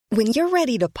When you're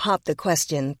ready to pop the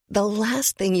question, the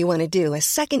last thing you want to do is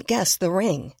second-guess the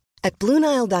ring. At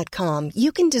BlueNile.com,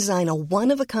 you can design a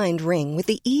one-of-a-kind ring with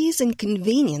the ease and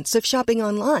convenience of shopping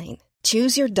online.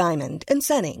 Choose your diamond and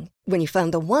setting. When you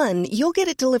find the one, you'll get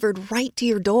it delivered right to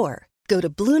your door. Go to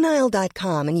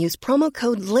BlueNile.com and use promo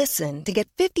code LISTEN to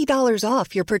get $50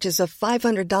 off your purchase of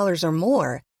 $500 or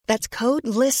more. That's code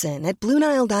LISTEN at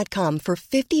BlueNile.com for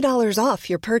 $50 off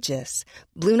your purchase.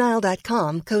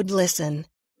 BlueNile.com, code LISTEN.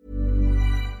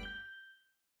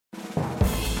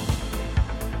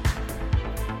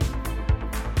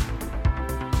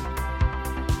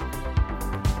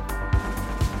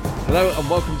 Hello and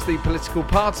welcome to the Political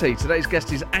Party. Today's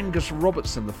guest is Angus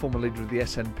Robertson, the former leader of the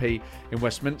SNP in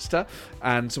Westminster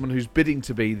and someone who's bidding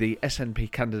to be the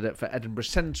SNP candidate for Edinburgh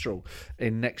Central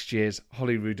in next year's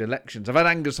Holyrood elections. I've had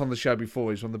Angus on the show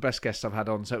before. He's one of the best guests I've had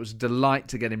on, so it was a delight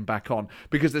to get him back on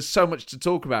because there's so much to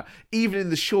talk about. Even in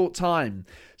the short time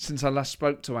since I last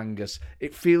spoke to Angus,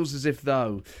 it feels as if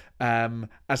though,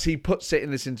 as he puts it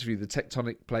in this interview, the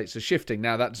tectonic plates are shifting.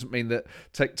 Now, that doesn't mean that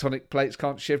tectonic plates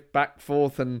can't shift back,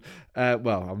 forth, and,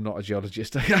 well, I'm not a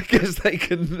geologist. I guess they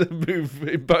can move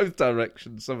in both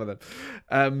directions, some of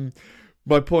them.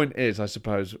 My point is, I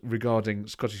suppose, regarding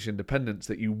Scottish independence,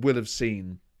 that you will have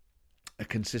seen a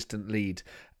consistent lead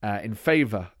in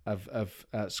favour of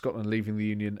Scotland leaving the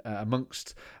Union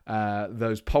amongst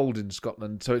those polled in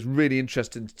Scotland. So it's really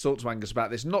interesting to talk to Angus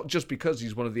about this, not just because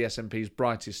he's one of the SNP's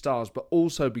brightest stars, but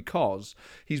also because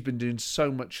he's been doing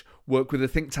so much work with a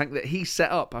think tank that he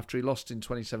set up after he lost in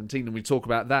 2017. And we talk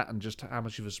about that and just how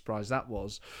much of a surprise that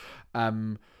was,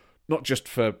 not just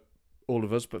for all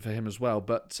of us, but for him as well.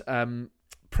 But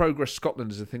Progress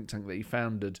Scotland is a think tank that he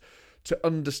founded to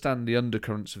understand the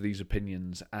undercurrents of these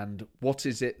opinions and what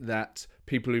is it that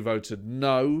people who voted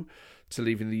no to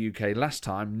leaving the UK last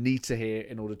time need to hear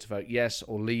in order to vote yes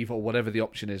or leave or whatever the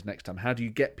option is next time. How do you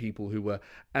get people who were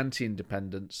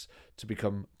anti-independence to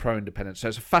become pro-independence? So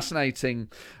it's a fascinating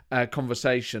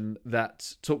conversation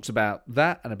that talks about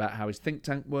that and about how his think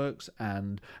tank works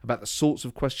and about the sorts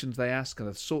of questions they ask and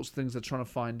the sorts of things they're trying to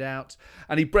find out.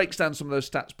 And he breaks down some of those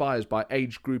stats bias by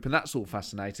age group, and that's all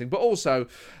fascinating. But also,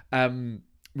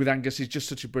 with Angus, he's just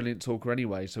such a brilliant talker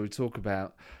anyway. So we talk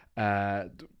about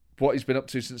what he's been up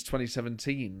to since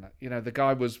 2017. You know, the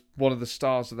guy was one of the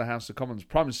stars of the House of Commons.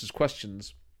 Prime Minister's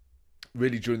questions,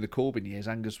 really during the Corbyn years,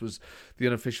 Angus was the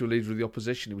unofficial leader of the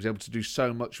opposition. He was able to do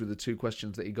so much with the two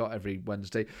questions that he got every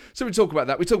Wednesday. So we talk about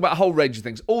that. We talk about a whole range of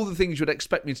things. All the things you would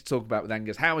expect me to talk about with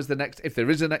Angus. How is the next, if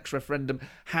there is a next referendum,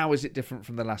 how is it different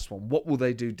from the last one? What will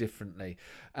they do differently?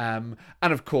 And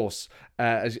of course,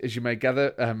 as you may gather,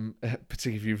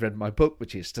 particularly if you've read my book,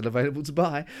 which is still available to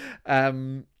buy,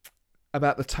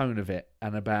 about the tone of it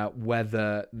and about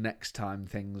whether next time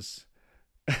things...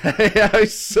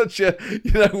 It's such a...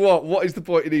 You know what is the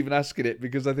point in even asking it?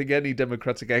 Because I think any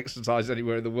democratic exercise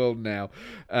anywhere in the world now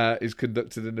is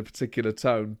conducted in a particular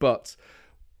tone. But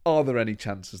are there any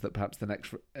chances that perhaps the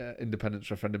next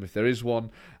independence referendum, if there is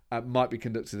one, might be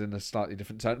conducted in a slightly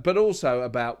different tone? But also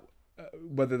about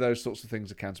whether those sorts of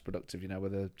things are counterproductive, you know,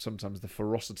 whether sometimes the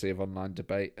ferocity of online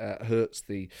debate hurts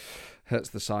the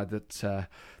side that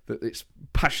its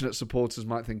passionate supporters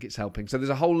might think it's helping. So there's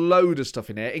a whole load of stuff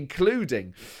in here,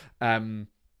 including the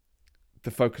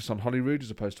focus on Holyrood as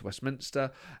opposed to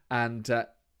Westminster, and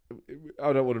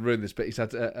I don't want to ruin this, but he's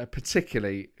had a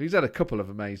couple of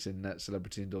amazing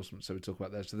celebrity endorsements, so we talk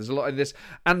about those. So there's a lot in this.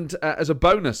 And as a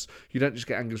bonus, you don't just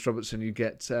get Angus Robertson, you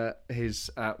get his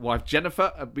wife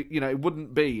Jennifer. You know, it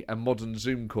wouldn't be a modern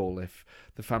Zoom call if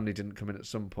the family didn't come in at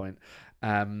some point.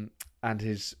 And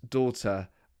his daughter,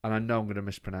 and I know I'm going to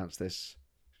mispronounce this,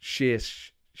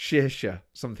 Saoirse,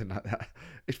 something like that.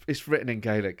 It's written in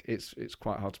Gaelic. It's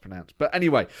quite hard to pronounce. But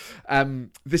anyway,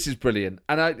 this is brilliant.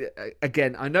 And I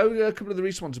know a couple of the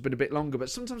recent ones have been a bit longer, but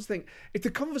sometimes I think if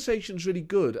the conversation's really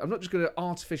good, I'm not just going to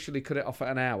artificially cut it off at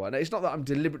an hour. And it's not that I'm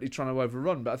deliberately trying to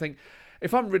overrun, but I think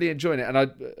if I'm really enjoying it, and I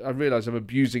realise I'm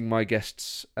abusing my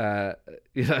guests'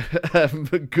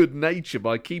 good nature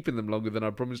by keeping them longer than I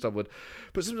promised I would,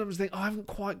 but sometimes I think, I haven't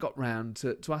quite got round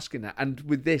to asking that. And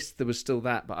with this, there was still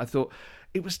that, but I thought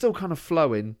it was still kind of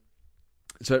flowing,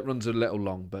 so it runs a little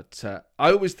long. But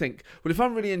I always think, well, if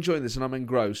I'm really enjoying this and I'm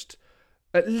engrossed,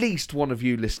 at least one of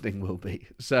you listening will be.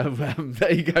 So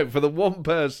there you go. For the one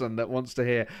person that wants to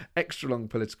hear extra long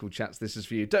political chats, this is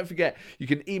for you. Don't forget, you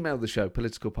can email the show,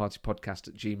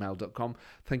 politicalpartypodcast@gmail.com.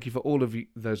 Thank you for all of you,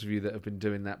 those of you that have been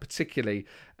doing that, particularly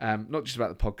not just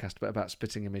about the podcast, but about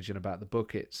Spitting Image and about the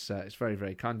book. It's very,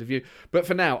 very kind of you. But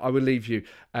for now, I will leave you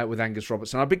with Angus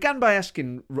Robertson. I began by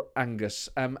asking Angus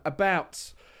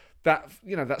about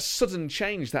that sudden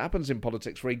change that happens in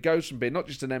politics, where he goes from being not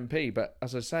just an MP, but,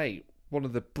 as I say, one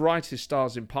of the brightest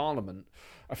stars in Parliament,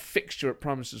 a fixture at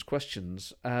Prime Minister's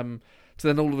Questions, to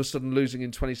then all of a sudden losing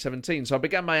in 2017. So I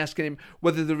began by asking him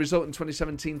whether the result in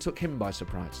 2017 took him by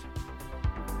surprise.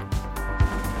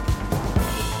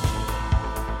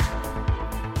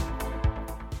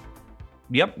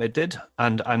 Yep, it did.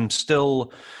 And I'm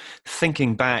still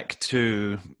thinking back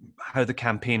to how the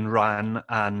campaign ran,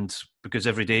 and because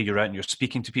every day you're out and you're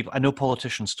speaking to people. I know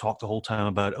politicians talk the whole time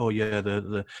about, oh yeah,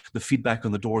 the feedback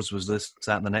on the doors was this,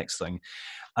 that, and the next thing.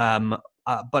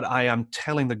 But I am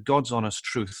telling the God's honest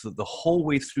truth that the whole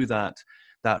way through that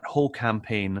whole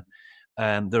campaign,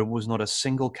 there was not a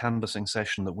single canvassing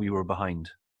session that we were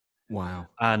behind. Wow.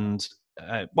 And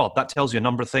well, that tells you a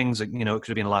number of things. It could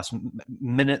have been a last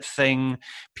minute thing.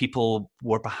 People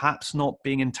were perhaps not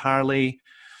being entirely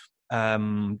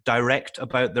direct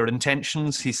about their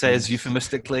intentions, he says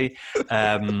euphemistically. It's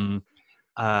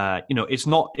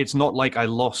not like I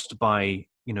lost by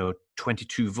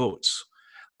 22 votes.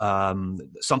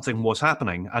 Something was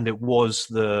happening, and it was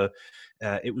the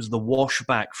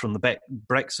washback from the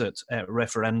Brexit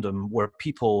referendum, where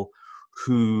people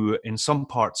who, in some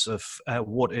parts of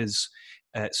what is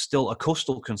still a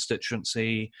coastal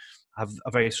constituency, have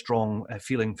a very strong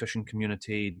fishing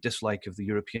community, dislike of the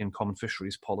European Common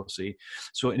Fisheries Policy.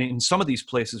 So in some of these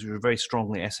places which were very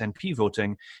strongly SNP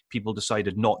voting, people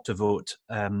decided not to vote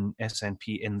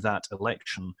SNP in that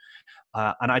election.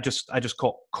 And I just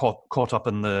got caught up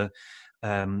in the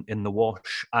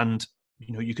wash. And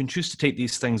you can choose to take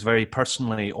these things very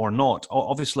personally or not.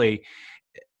 Obviously,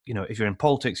 if you're in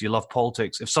politics, you love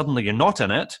politics. If suddenly you're not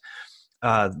in it,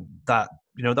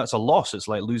 that's a loss. It's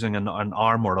like losing an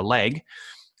arm or a leg.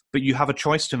 But you have a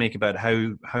choice to make about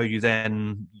how you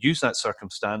then use that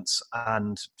circumstance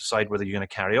and decide whether you're going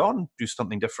to carry on, do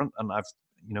something different. And I've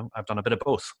done a bit of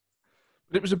both.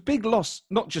 But it was a big loss,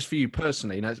 not just for you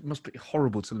personally. It must be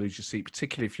horrible to lose your seat,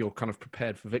 particularly if you're kind of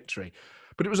prepared for victory.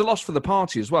 But it was a loss for the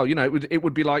party as well. It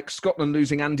would be like Scotland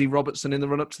losing Andy Robertson in the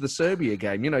run-up to the Serbia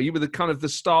game. You were the kind of the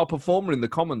star performer in the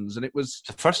Commons, and it was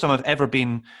the first time I've ever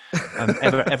been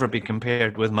ever been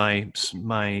compared with my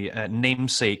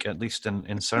namesake, at least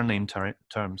in surname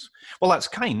terms. Well, that's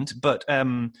kind, but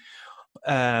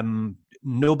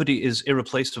nobody is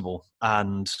irreplaceable,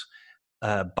 and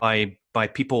by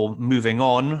people moving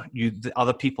on, the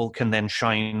other people can then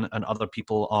shine, and other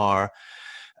people are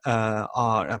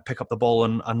pick up the ball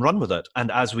and run with it.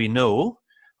 And as we know,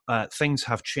 things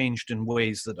have changed in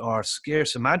ways that are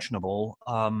scarce imaginable,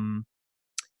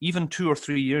 even 2 or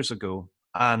 3 years ago.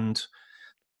 And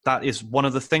that is one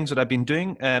of the things that I've been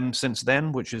doing since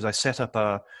then, which is I set up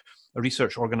a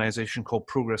research organisation called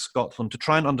Progress Scotland to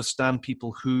try and understand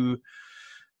people who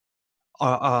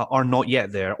are not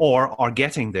yet there or are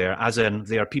getting there, as in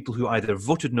they are people who either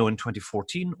voted no in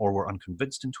 2014 or were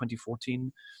unconvinced in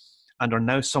 2014 and are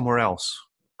now somewhere else.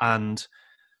 And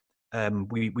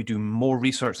we do more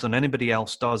research than anybody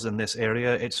else does in this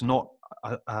area. It's not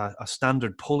a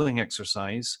standard polling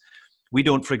exercise. We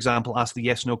don't, for example, ask the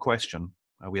yes-no question.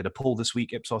 We had a poll this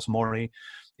week, Ipsos Mori,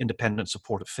 independent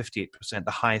support at 58%,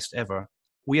 the highest ever.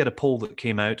 We had a poll that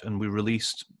came out and we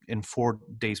released in 4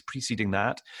 days preceding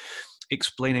that,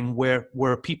 explaining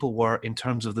where people were in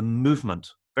terms of the movement.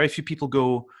 Very few people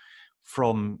go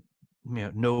from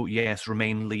no, yes,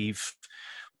 remain, leave,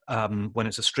 when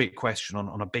it's a straight question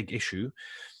on a big issue.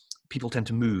 People tend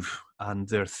to move and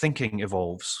their thinking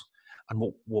evolves. And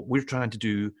what we're trying to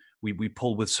do, we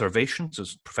poll with Survations.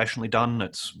 It's professionally done.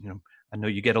 It's I know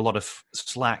you get a lot of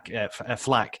flack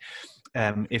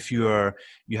if you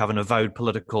have an avowed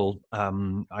political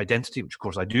identity, which of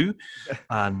course I do,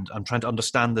 and I'm trying to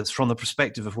understand this from the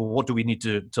perspective of, well, what do we need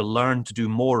to learn to do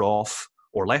more of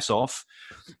or less of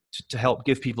to help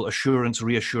give people assurance,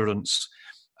 reassurance,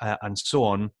 and so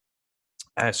on.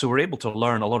 So we're able to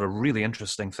learn a lot of really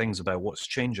interesting things about what's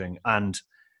changing. And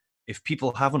if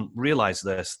people haven't realized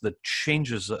this, the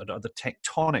changes, the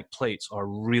tectonic plates are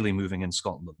really moving in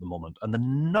Scotland at the moment. And the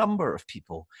number of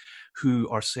people who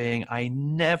are saying, I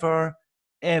never,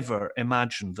 ever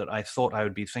imagined that I thought I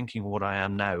would be thinking what I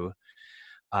am now,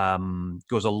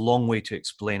 goes a long way to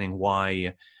explaining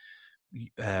why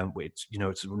it's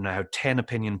now 10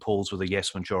 opinion polls with a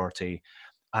yes majority.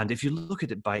 And if you look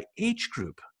at it by age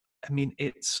group, I've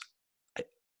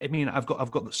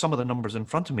got some of the numbers in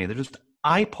front of me. They're just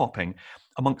eye-popping.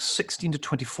 Amongst 16 to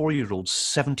 24-year-olds,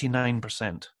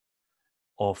 79%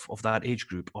 of that age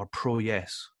group are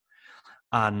pro-yes.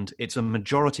 And it's a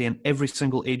majority in every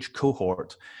single age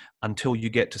cohort until you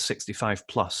get to 65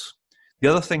 plus. The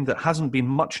other thing that hasn't been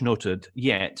much noted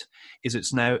yet is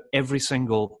it's now every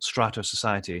single strata of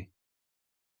society.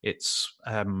 It's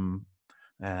AB,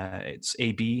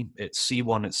 it's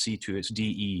C1, it's C2, it's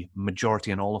DE,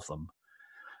 majority in all of them.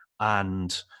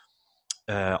 And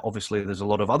obviously there's a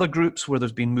lot of other groups where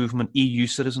there's been movement. EU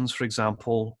citizens, for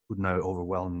example, would now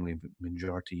overwhelmingly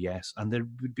majority yes. And there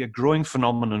would be a growing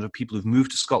phenomenon of people who've moved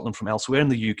to Scotland from elsewhere in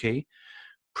the UK.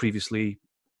 Previously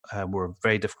were a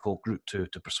very difficult group to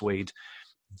persuade.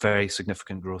 Very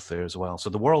significant growth there as well. So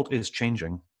the world is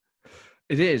changing.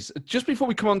 It is. Just before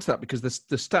we come on to that, because the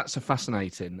stats are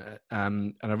fascinating,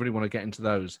 and I really want to get into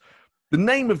those. The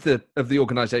name of the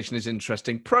organisation is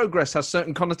interesting. Progress has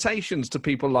certain connotations to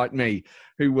people like me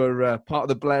who were part of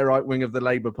the Blairite wing of the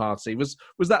Labour Party. Was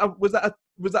that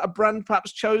a brand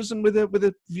perhaps chosen with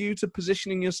a view to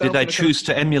positioning yourself? Did I choose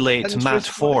to emulate Matt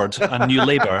Ford and New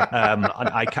Labour?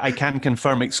 I can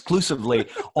confirm exclusively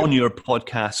on your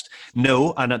podcast,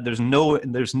 no, and there's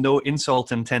no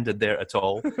insult intended there at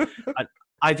all.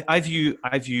 I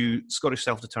view Scottish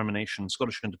self-determination,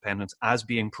 Scottish independence as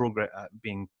being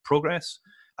progress,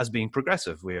 as being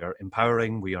progressive. We are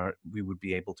empowering. We would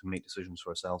be able to make decisions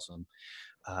for ourselves,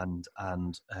 and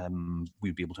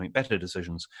we'd be able to make better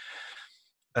decisions.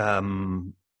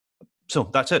 So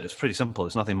that's it. It's pretty simple.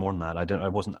 It's nothing more than that. I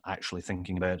wasn't actually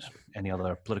thinking about any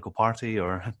other political party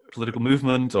or political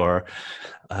movement or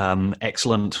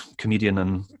excellent comedian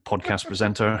and podcast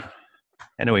presenter.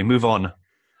 Anyway, move on.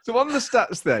 So on the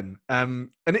stats then, and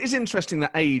it is interesting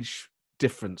that age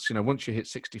difference, once you hit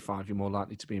 65, you're more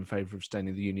likely to be in favour of staying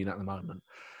in the union at the moment.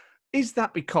 Is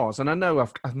that because, and I know I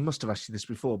must have asked you this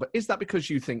before, but is that because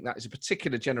you think that is a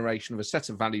particular generation of a set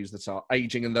of values that are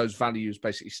ageing and those values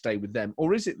basically stay with them?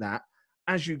 Or is it that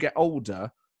as you get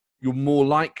older, you're more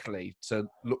likely to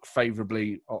look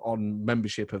favourably on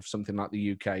membership of something like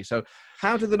the UK? So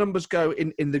how do the numbers go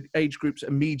in the age groups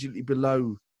immediately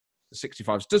below the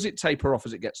 65s? Does it taper off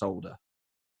as it gets older?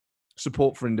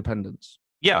 Support for independence?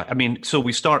 Yeah, I mean, so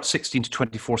we start 16 to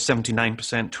 24,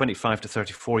 79%, 25 to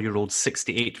 34-year-olds,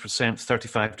 68%,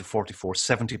 35 to 44,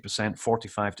 70%,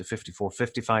 45 to 54,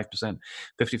 55%,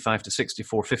 55 to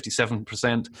 64,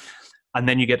 57%. And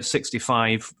then you get to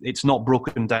 65. It's not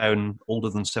broken down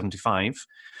older than 75.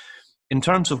 In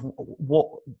terms of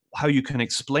how you can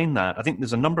explain that, I think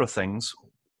there's a number of things,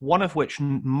 one of which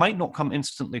might not come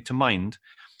instantly to mind,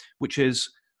 which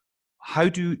is how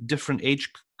do different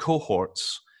age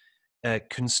cohorts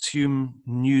consume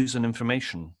news and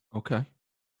information? Okay.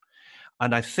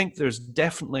 And I think there's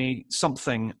definitely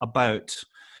something about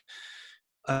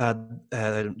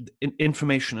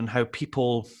information and how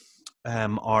people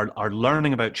are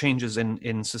learning about changes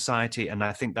in society, and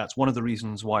I think that's one of the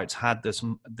reasons why it's had this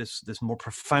more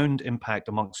profound impact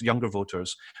amongst younger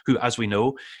voters, who, as we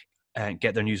know,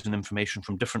 get their news and information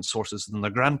from different sources than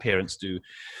their grandparents do.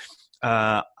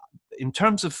 In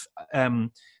terms of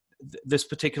this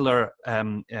particular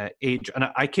age, and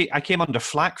I came under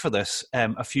flack for this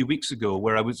a few weeks ago,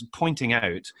 where I was pointing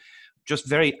out, just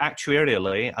very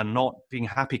actuarially and not being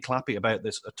happy-clappy about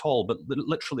this at all, but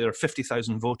literally there are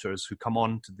 50,000 voters who come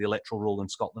on to the electoral roll in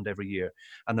Scotland every year,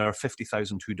 and there are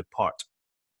 50,000 who depart.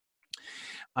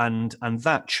 And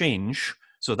that change,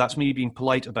 so that's me being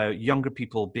polite about younger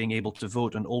people being able to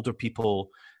vote and older people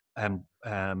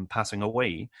passing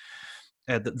away,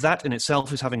 that in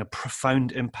itself is having a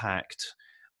profound impact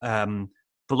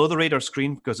below the radar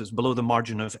screen, because it's below the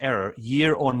margin of error.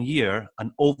 Year on year,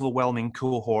 an overwhelming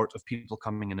cohort of people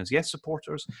coming in as yes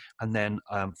supporters, and then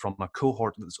from a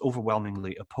cohort that's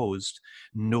overwhelmingly opposed,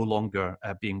 no longer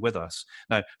being with us.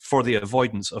 Now, for the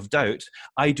avoidance of doubt,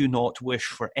 I do not wish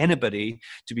for anybody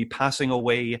to be passing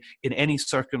away in any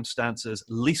circumstances,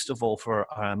 least of all for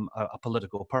a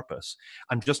political purpose.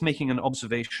 I'm just making an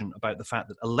observation about the fact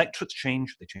that electorates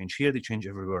change. They change here, they change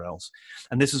everywhere else.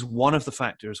 And this is one of the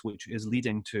factors which is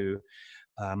leading to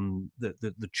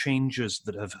the changes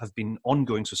that have been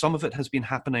ongoing. So some of it has been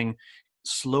happening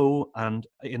slow and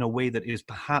in a way that is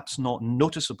perhaps not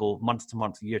noticeable month to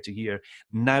month, year to year.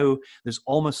 Now there's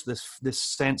almost this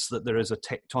sense that there is a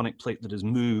tectonic plate that has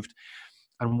moved.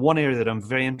 And one area that I'm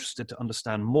very interested to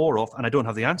understand more of, and I don't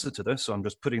have the answer to this, so I'm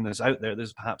just putting this out there, this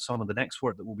is perhaps some of the next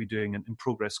work that we'll be doing in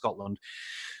Progress Scotland,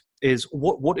 is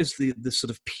what is the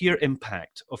sort of peer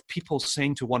impact of people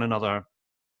saying to one another,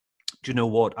 do you know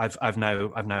what? I've now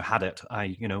had it.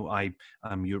 I'm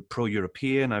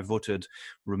pro-European. I voted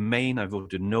Remain. I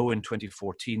voted No in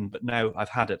 2014, but now I've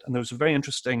had it. And there was a very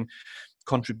interesting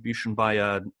contribution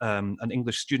by an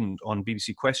English student on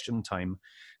BBC Question Time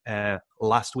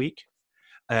last week,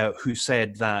 who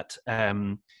said that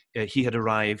he had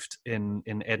arrived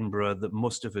in Edinburgh, that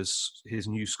most of his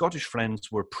new Scottish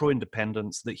friends were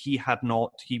pro-independence, that he had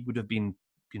not. He would have been,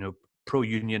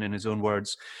 pro-union in his own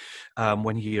words,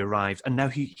 when he arrived. And now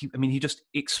he just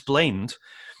explained,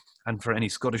 and for any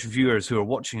Scottish viewers who are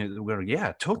watching it,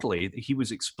 yeah, totally. He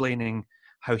was explaining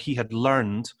how he had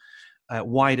learned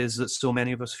why it is that so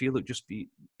many of us feel it would just be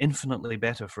infinitely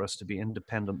better for us to be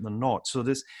independent than not. So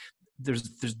there's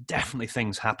definitely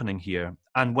things happening here.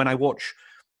 And when I watch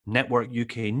Network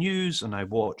UK News, and I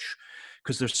watch,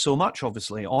 because there's so much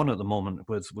obviously on at the moment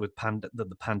with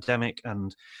the pandemic,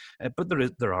 and but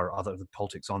there are other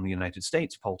politics on, the United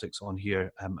States politics on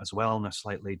here as well, in a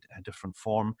slightly different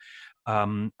form.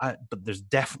 But there's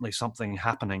definitely something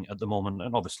happening at the moment,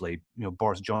 and obviously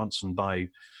Boris Johnson, by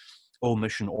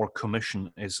omission or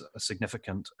commission, is a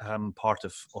significant part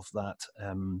of that,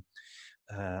 and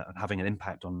having an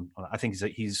impact on. I think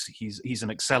he's an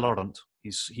accelerant.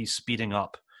 He's speeding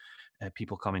up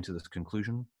people coming to this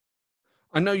conclusion.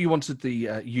 I know you wanted the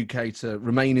UK to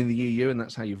remain in the EU, and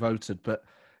that's how you voted, but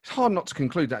it's hard not to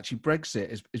conclude that actually Brexit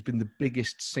has been the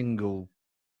biggest single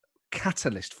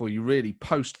catalyst for you, really,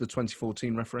 post the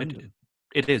 2014 referendum.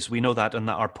 It is. We know that, and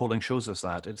that our polling shows us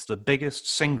that. It's the biggest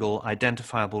single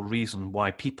identifiable reason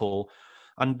why people,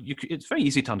 and it's very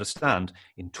easy to understand,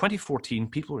 in 2014,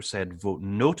 people were said, vote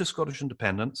no to Scottish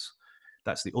independence.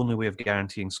 That's the only way of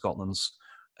guaranteeing Scotland's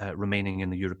remaining in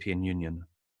the European Union.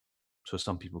 So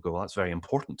some people go, well, that's very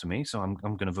important to me, so I'm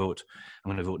going to vote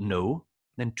no.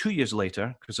 Then 2 years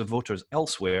later, because of voters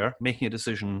elsewhere making a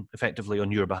decision effectively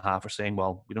on your behalf, are saying,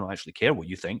 well, we don't actually care what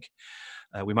you think.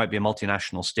 We might be a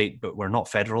multinational state, but we're not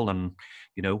federal, and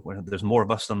there's more of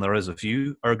us than there is of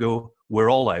you. Ergo, we're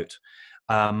all out.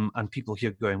 And people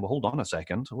here going, well, hold on a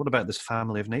second. What about this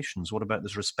family of nations? What about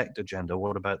this respect agenda?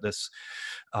 What about this,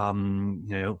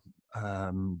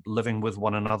 living with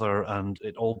one another, and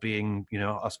it all being,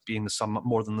 us being the sum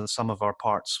more than the sum of our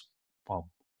parts? Well,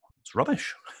 it's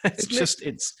rubbish.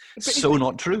 It's so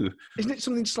not true. Isn't it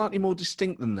something slightly more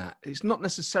distinct than that? It's not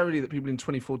necessarily that people in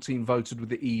 2014 voted with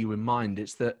the EU in mind.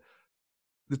 It's that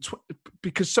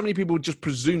because so many people just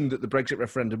presumed that the Brexit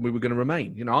referendum we were going to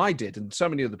remain. I did, and so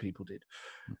many other people did.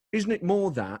 Isn't it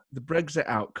more that the Brexit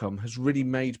outcome has really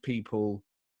made people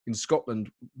in Scotland,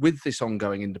 with this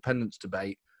ongoing independence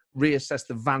debate, reassess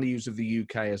the values of the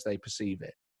UK as they perceive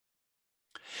it?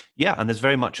 Yeah, and there's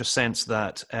very much a sense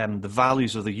that the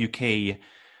values of the UK,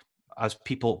 as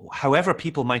people, however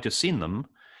people might have seen them,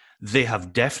 they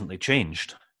have definitely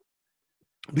changed.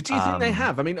 But do you think they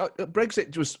have? I mean,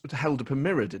 Brexit was held up a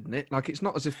mirror, didn't it? Like, it's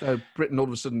not as if Britain all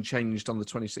of a sudden changed on the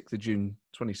 26th of June,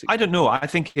 2016. I don't know. I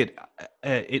think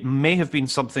it may have been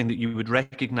something that you would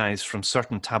recognise from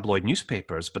certain tabloid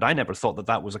newspapers, but I never thought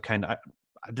that was a kind of...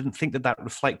 I didn't think that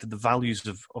reflected the values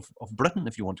of Britain,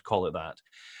 if you want to call it that.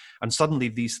 And suddenly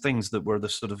these things that were the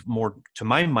sort of more, to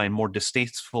my mind, more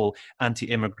distasteful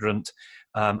anti-immigrant,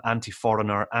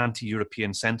 anti-foreigner,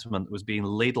 anti-European sentiment that was being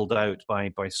ladled out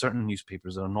by certain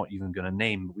newspapers that I'm not even going to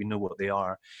name, but we know what they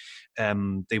are.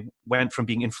 They went from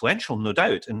being influential, no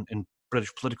doubt, in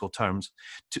British political terms,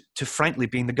 to frankly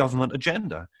being the government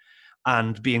agenda,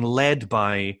 and being led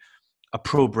by a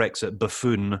pro-Brexit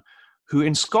buffoon who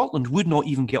in Scotland would not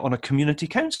even get on a community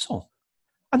council.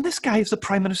 And this guy is the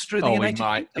Prime Minister of the United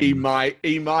Kingdom.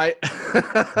 He might.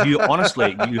 You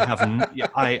honestly, you haven't.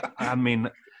 I mean,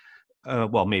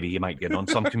 well, maybe you might get on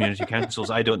some community councils.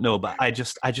 I don't know, but I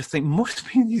just think most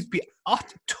people need to be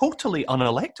totally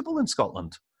unelectable in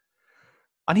Scotland.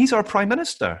 And he's our Prime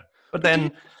Minister. But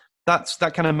then that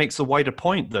kind of makes the wider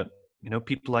point that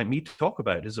people like me talk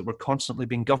about, is that we're constantly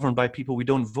being governed by people we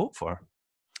don't vote for.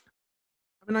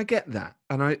 I mean, I get that,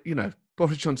 and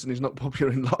Boris Johnson is not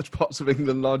popular in large parts of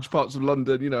England, large parts of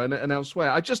London, and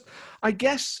elsewhere. I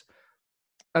guess,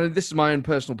 and this is my own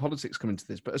personal politics coming to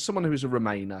this, but as someone who is a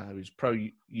Remainer, who's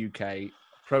pro-UK,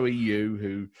 pro-EU,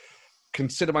 who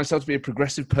consider myself to be a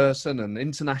progressive person and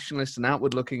internationalist and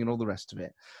outward-looking and all the rest of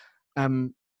it,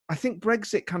 I think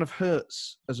Brexit kind of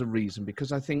hurts as a reason,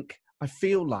 because I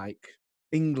feel like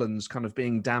England's kind of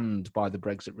being damned by the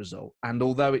Brexit result. And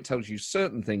although it tells you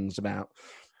certain things about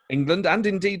England and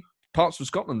indeed parts of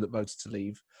Scotland that voted to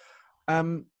leave,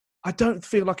 I don't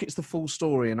feel like it's the full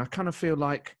story. And I kind of feel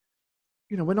like,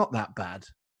 we're not that bad.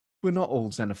 We're not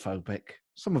all xenophobic.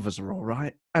 Some of us are all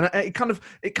right. And it kind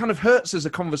of hurts as a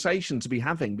conversation to be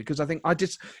having, because I think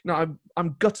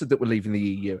I'm gutted that we're leaving the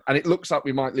EU, and it looks like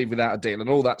we might leave without a deal and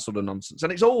all that sort of nonsense.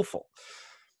 And it's awful.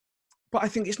 But I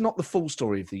think it's not the full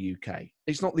story of the UK.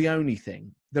 It's not the only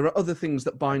thing. There are other things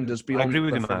that bind us beyond. I agree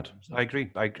with you, Matt. I agree.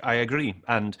 I agree.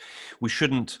 And we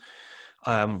shouldn't...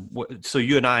 so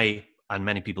you and I and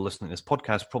many people listening to this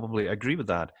podcast probably agree with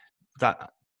that,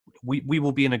 that we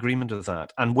will be in agreement with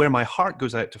that. And where my heart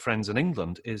goes out to friends in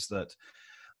England is that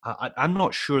I'm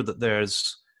not sure that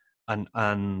there's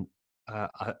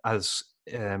as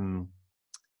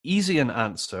easy an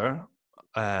answer,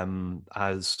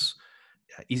 as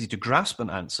easy to grasp an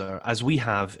answer as we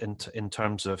have in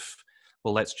terms of,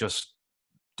 well, let's just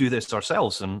do this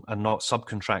ourselves and not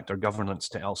subcontract our governance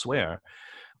to elsewhere.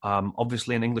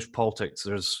 Obviously, in English politics,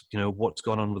 there's what's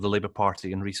gone on with the Labour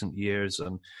Party in recent years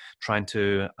and trying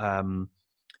to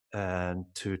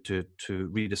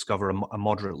rediscover a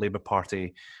moderate Labour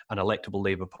Party, an electable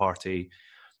Labour Party.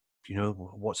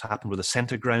 What's happened with the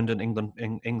centre ground in England,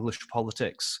 in English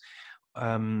politics.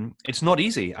 It's not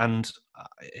easy, and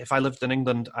if I lived in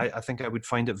England, I think I would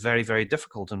find it very, very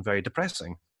difficult and very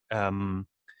depressing.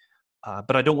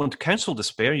 But I don't want to counsel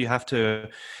despair. You have to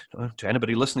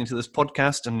anybody listening to this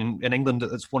podcast and in England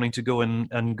that's wanting to go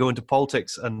and go into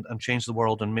politics and change the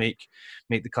world and make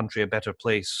the country a better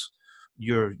place.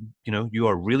 You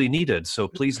are really needed. So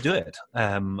please do it.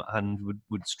 And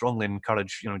would strongly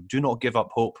encourage, do not give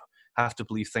up hope. Have to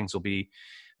believe things will be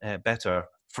better.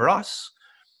 For us,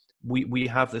 we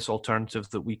have this alternative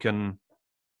that we can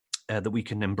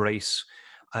embrace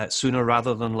sooner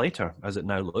rather than later, as it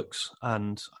now looks,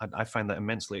 and I find that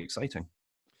immensely exciting.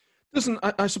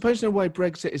 I suppose in a way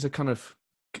Brexit is a kind of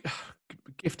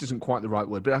gift isn't quite the right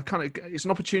word, but it's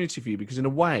an opportunity for you, because in a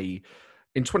way,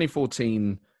 in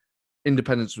 2014,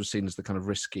 independence was seen as the kind of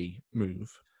risky move,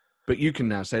 but you can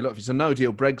now say, look, if it's a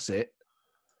no-deal Brexit,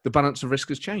 the balance of risk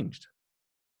has changed.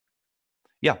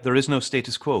 Yeah, there is no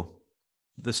status quo.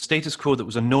 The status quo that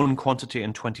was a known quantity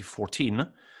in 2014,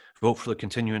 vote for the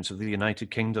continuance of the United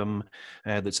Kingdom,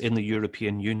 that's in the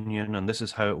European Union, and this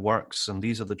is how it works, and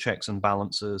these are the checks and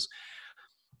balances,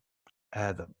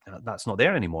 that's not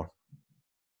there anymore.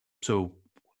 So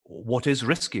what is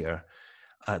riskier?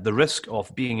 The risk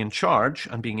of being in charge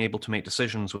and being able to make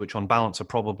decisions which on balance are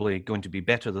probably going to be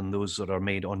better than those that are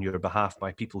made on your behalf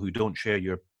by people who don't share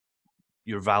your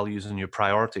values and your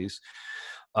priorities.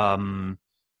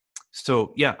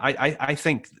 So yeah, I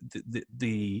think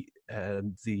the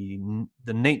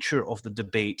nature of the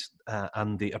debate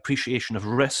and the appreciation of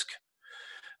risk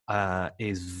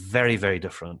is very, very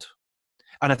different.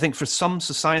 And I think for some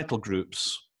societal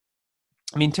groups,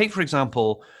 take, for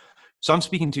example, so I'm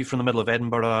speaking to you from the middle of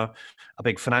Edinburgh, a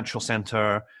big financial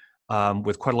centre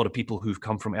with quite a lot of people who've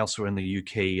come from elsewhere in the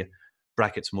UK,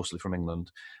 brackets mostly from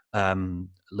England,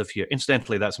 live here.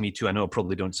 Incidentally, that's me too. I know I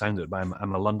probably don't sound it, but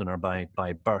I'm a Londoner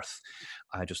by birth.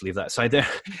 I just leave that aside there.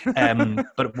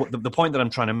 But the point that I'm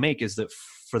trying to make is that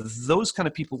for those kind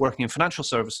of people working in financial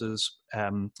services,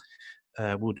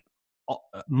 would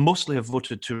mostly have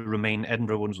voted to remain.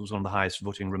 Edinburgh was one of the highest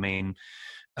voting Remain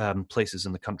places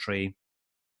in the country.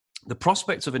 The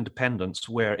prospects of independence,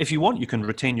 where if you want, you can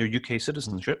retain your UK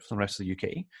citizenship from the rest of the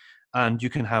UK, and you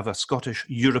can have a Scottish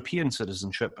European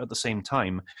citizenship at the same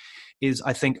time, is,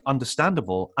 I think,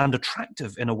 understandable and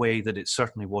attractive in a way that it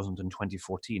certainly wasn't in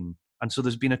 2014. And so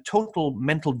there's been a total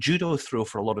mental judo throw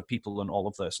for a lot of people in all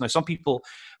of this. Now, some people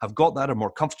have got that, are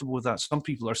more comfortable with that. Some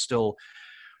people are still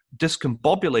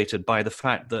discombobulated by the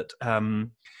fact that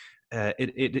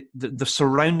the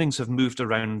surroundings have moved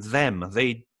around them.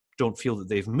 They don't feel that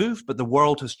they've moved, but the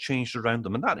world has changed around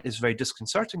them. And that is very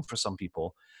disconcerting for some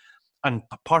people. And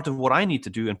part of what I need to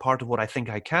do, and part of what I think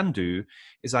I can do,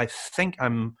 is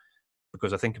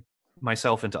because I think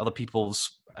myself into other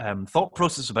people's thought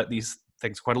process about these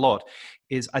things quite a lot,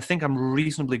 is I think I'm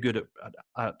reasonably good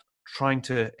at trying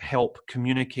to help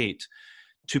communicate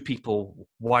to people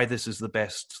why this is the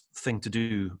best thing to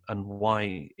do and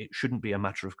why it shouldn't be a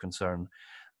matter of concern.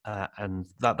 And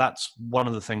that's one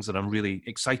of the things that I'm really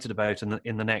excited about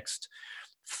in the next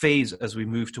phase as we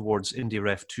move towards India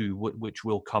Ref 2, which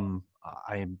will come,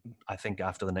 I think,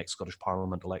 after the next Scottish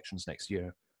Parliament elections next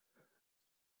year.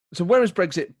 So whereas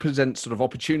Brexit presents sort of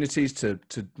opportunities to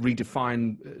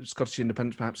redefine Scottish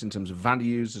independence, perhaps in terms of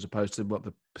values, as opposed to what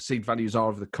the perceived values are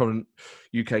of the current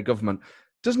UK government,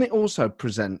 doesn't it also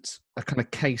present a kind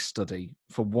of case study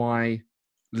for why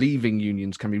leaving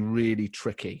unions can be really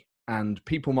tricky? And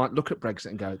people might look at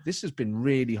Brexit and go, this has been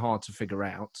really hard to figure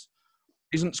out.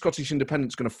 Isn't Scottish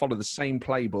independence going to follow the same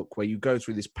playbook where you go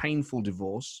through this painful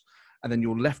divorce and then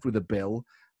you're left with a bill,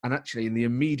 and actually in the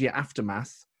immediate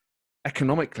aftermath,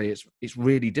 economically, it's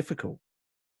really difficult?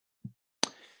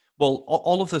 Well,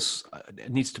 all of this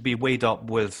needs to be weighed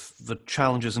up with the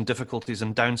challenges and difficulties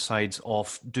and downsides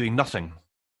of doing nothing.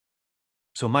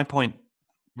 So my point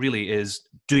really is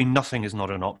doing nothing is not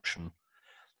an option.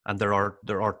 And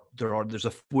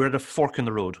we're at a fork in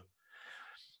the road.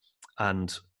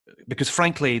 And because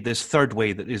frankly, this third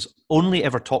way that is only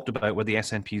ever talked about where the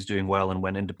SNP is doing well and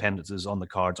when independence is on the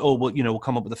cards. Oh, well, we'll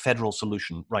come up with a federal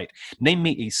solution. Right. Name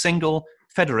me a single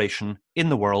federation in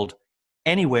the world,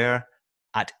 anywhere,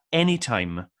 at any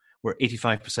time, where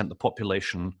 85% of the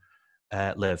population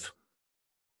live.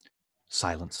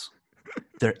 Silence.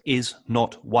 There is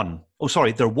not one. Oh,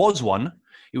 sorry, there was one.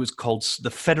 It was called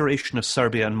the Federation of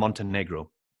Serbia and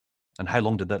Montenegro. And how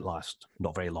long did that last?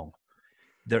 Not very long.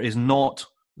 There is not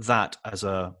that as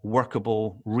a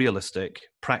workable, realistic,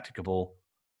 practicable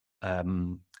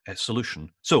solution.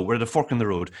 So we're at a fork in the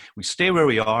road. We stay where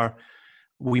we are.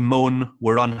 We moan.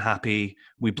 We're unhappy.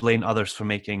 We blame others for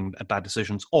making bad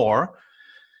decisions. Or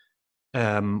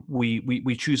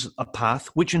we choose a path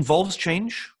which involves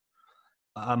change,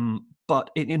 but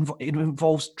it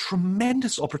involves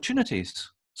tremendous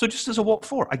opportunities. So just as a what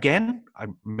for? Again, I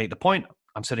make the point,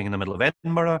 I'm sitting in the middle of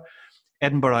Edinburgh.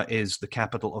 Edinburgh is the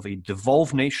capital of a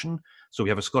devolved nation, so we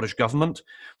have a Scottish government,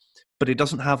 but it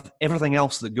doesn't have everything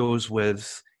else that goes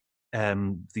with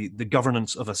the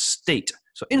governance of a state.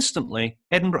 So instantly,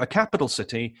 Edinburgh, a capital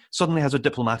city, suddenly has a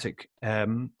diplomatic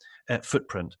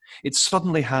footprint. It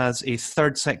suddenly has a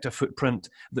third sector footprint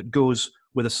that goes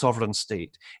with a sovereign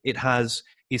state. It has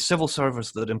a civil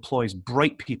service that employs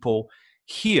bright people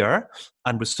here,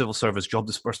 and with civil service job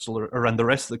dispersal around the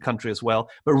rest of the country as well.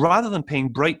 But rather than paying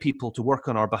bright people to work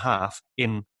on our behalf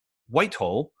in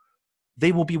Whitehall,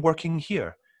 they will be working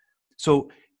here. So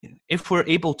if we're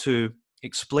able to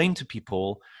explain to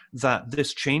people that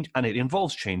this change, and it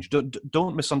involves change,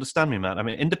 don't misunderstand me, Matt. I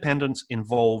mean, independence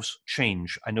involves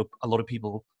change. I know a lot of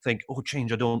people think, oh,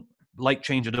 change, I don't like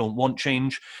change, I don't want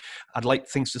change. I'd like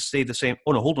things to stay the same.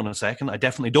 Oh, no, hold on a second. I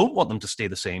definitely don't want them to stay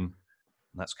the same.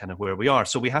 And that's kind of where we are.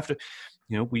 So we have to,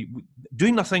 we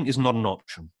doing nothing is not an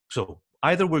option. So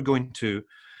either we're going to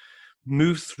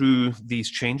move through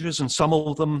these changes, and some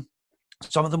of them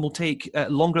will take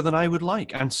longer than I would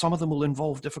like, and some of them will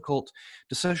involve difficult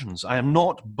decisions. I am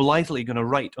not blithely going to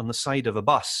write on the side of a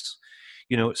bus,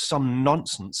 some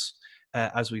nonsense,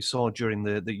 as we saw during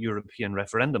the European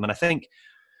referendum. And I think,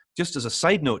 just as a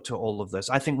side note to all of this,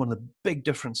 I think one of the big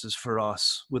differences for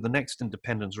us with the next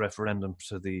independence referendum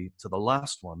to the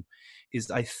last one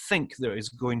is I think there is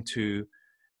going to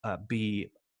be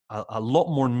a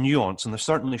lot more nuance, and there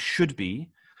certainly should be.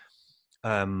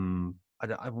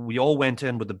 We all went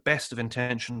in with the best of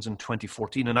intentions in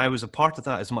 2014, and I was a part of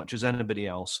that as much as anybody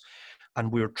else.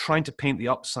 And we were trying to paint the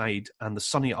upside and the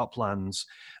sunny uplands,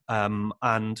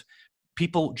 and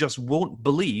people just won't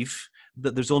believe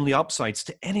that there's only upsides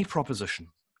to any proposition.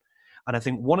 And I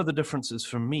think one of the differences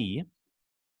for me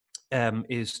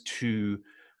is to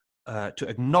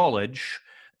acknowledge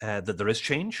that there is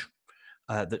change,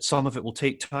 that some of it will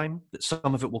take time, that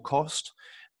some of it will cost,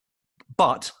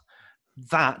 but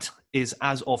that is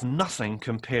as of nothing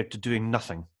compared to doing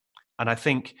nothing. And I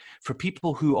think for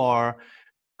people who are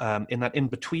in that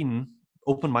in-between,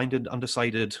 open-minded,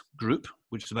 undecided group,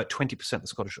 which is about 20% of the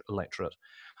Scottish electorate,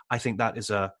 I think that is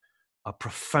a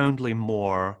profoundly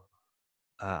more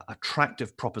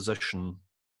attractive proposition.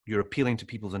 You're appealing to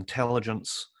people's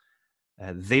intelligence.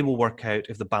 They will work out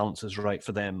if the balance is right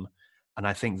for them. And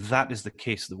I think that is the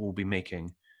case that we'll be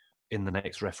making in the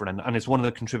next referendum. And it's one of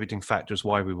the contributing factors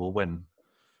why we will win.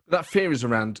 That fear is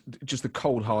around just the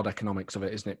cold, hard economics of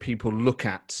it, isn't it? People look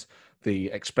at the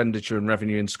expenditure and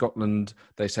revenue in Scotland.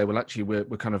 They say, well, actually, we're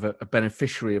kind of a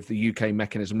beneficiary of the UK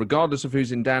mechanism. Regardless of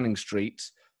who's in Downing Street,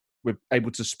 we're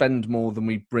able to spend more than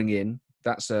we bring in.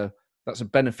 That's a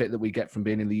benefit that we get from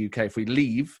being in the UK. If we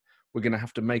leave, we're going to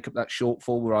have to make up that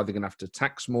shortfall. We're either going to have to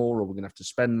tax more, or we're going to have to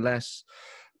spend less.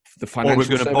 The financial or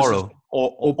we're going to borrow,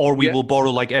 or we yeah. will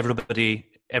borrow like everybody,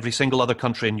 every single other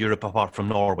country in Europe apart from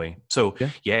Norway. So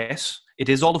yes, it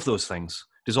is all of those things.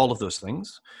 It is all of those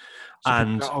things. So,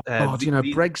 and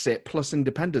Brexit plus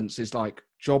independence is like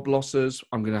job losses.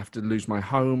 I'm going to have to lose my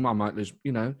home. I might lose,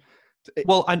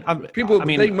 Well,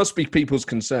 they must be people's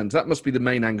concerns. That must be the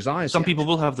main anxiety. Some people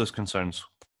will have those concerns.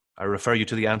 I refer you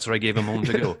to the answer I gave a moment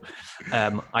ago.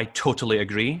 I totally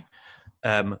agree.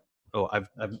 I've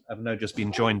now just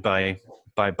been joined by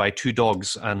two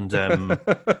dogs and a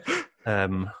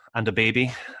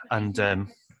baby and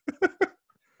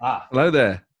hello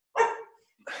there.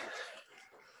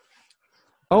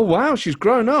 Oh wow, she's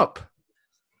grown up.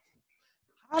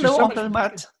 Hello, Uncle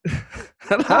Matt.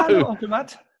 Hello, Uncle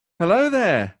Matt. Hello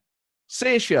there.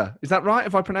 Saoirse, is that right?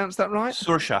 Have I pronounced that right?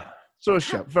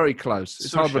 Saoirse, very close.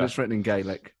 It's hard when it's written in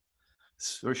Gaelic.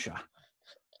 Saoirse.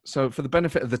 So for the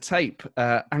benefit of the tape,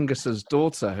 Angus's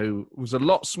daughter, who was a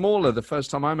lot smaller the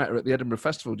first time I met her at the Edinburgh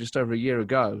Festival just over a year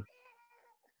ago,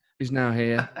 is now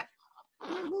here.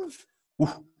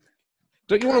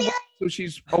 Don't you want to wait till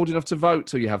she's old enough to vote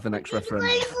till you have the next referendum?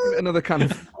 Give it another kind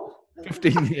of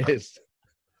 15 years.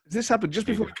 Has this happened, just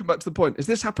before we come back to the point, has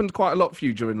this happened quite a lot for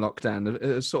you during lockdown?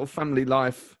 A sort of family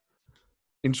life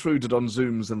intruded on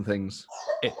Zooms and things?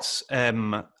 It's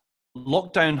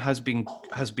lockdown has been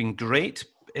great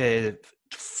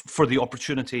for the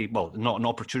opportunity. Well, not an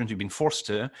opportunity, being forced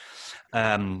to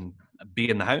be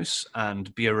in the house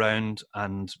and be around.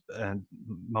 And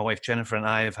my wife Jennifer and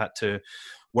I have had to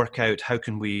work out how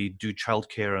can we do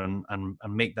childcare and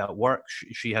make that work.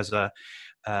 She has a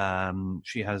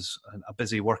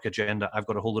busy work agenda. I've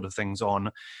got a whole lot of things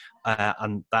on,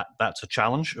 and that's a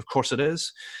challenge. Of course, it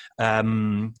is. But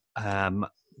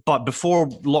before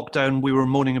lockdown, we were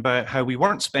moaning about how we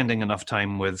weren't spending enough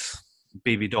time with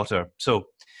baby daughter. So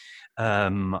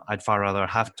I'd far rather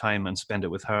have time and spend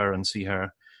it with her and see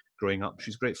her growing up.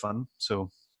 She's great fun. So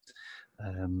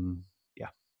yeah.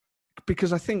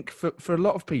 Because I think for a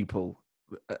lot of people,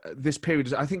 this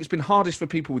period, I think it's been hardest for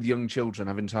people with young children,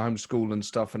 having to homeschool and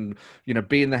stuff, and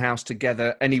be in the house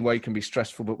together anyway can be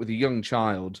stressful, but with a young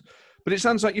child. But it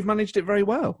sounds like you've managed it very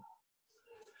well.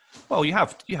 Well, you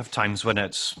have times when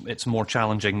it's more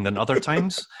challenging than other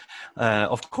times,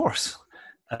 of course.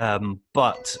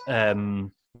 But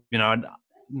I'm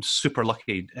super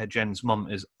lucky. Jen's mum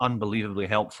is unbelievably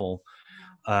helpful,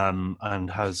 and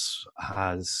has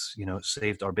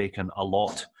saved our bacon a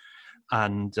lot.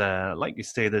 And like you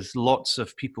say, there's lots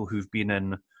of people who've been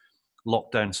in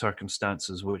lockdown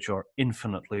circumstances which are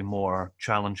infinitely more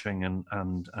challenging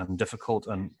and difficult,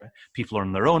 and people are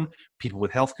on their own, people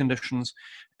with health conditions,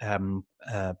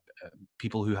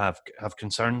 people who have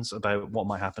concerns about what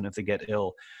might happen if they get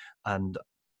ill, and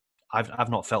I've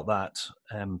not felt that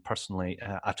personally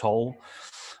at all.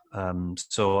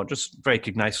 So just very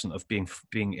cognizant of being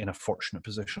in a fortunate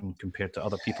position compared to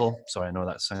other people. Sorry, I know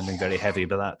that's sounding very heavy,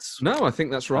 but that's... No, I think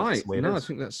that's right. No, I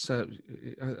think that's... I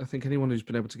think anyone who's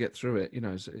been able to get through it,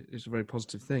 is a very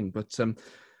positive thing. But so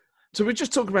we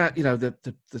just talk about, the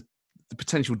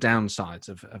potential downsides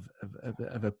of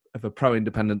a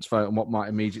pro-independence vote and what might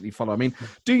immediately follow. I mean,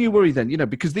 do you worry then?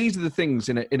 Because these are the things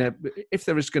if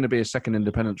there is going to be a second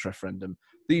independence referendum,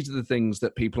 these are the things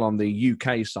that people on the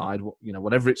UK side,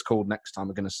 whatever it's called next time,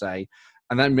 are going to say.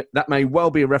 And then that may well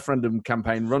be a referendum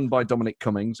campaign run by Dominic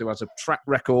Cummings, who has a track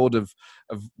record of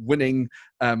winning,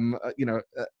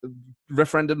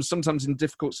 referendums, sometimes in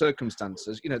difficult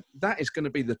circumstances. That is going to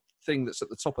be the thing that's at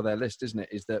the top of their list, isn't it?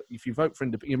 Is that if you vote for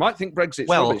independence, you might think Brexit's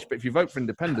rubbish, but if you vote for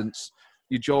independence,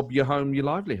 your job, your home, your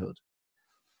livelihood.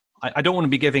 I don't want to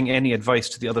be giving any advice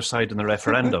to the other side in the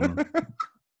referendum.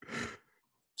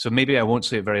 So maybe I won't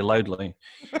say it very loudly.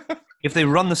 If they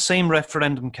run the same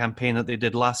referendum campaign that they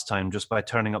did last time just by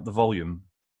turning up the volume,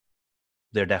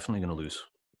 they're definitely going to lose.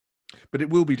 But it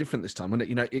will be different this time, won't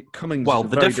it? Cummings. Well,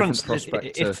 the difference is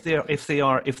if they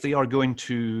are going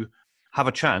to have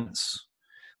a chance,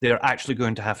 they're actually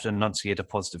going to have to enunciate a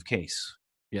positive case.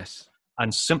 Yes.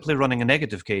 And simply running a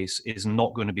negative case is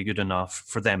not going to be good enough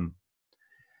for them.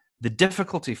 The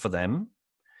difficulty for them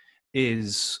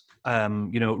is,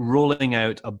 rolling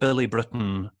out a Billy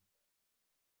Britain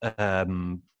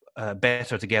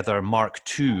Better Together Mark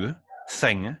II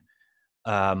thing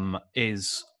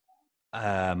has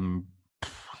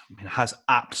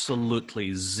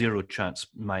absolutely zero chance,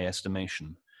 in my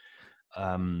estimation.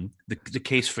 The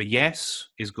case for yes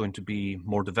is going to be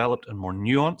more developed and more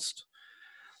nuanced,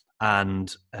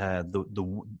 and a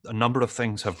number of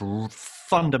things have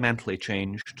fundamentally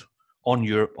changed on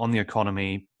Europe, on the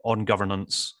economy, on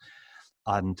governance,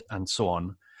 and so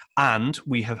on. And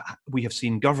we have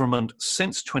seen government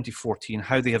since 2014,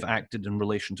 how they have acted in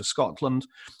relation to Scotland,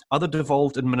 other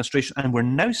devolved administration, and we're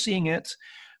now seeing it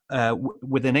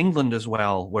within England as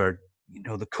well, where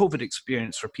the COVID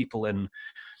experience for people in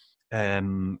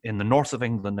the north of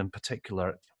England in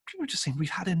particular, people are just saying we've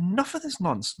had enough of this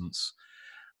nonsense,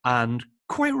 and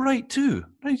quite right too.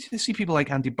 Right? You see people like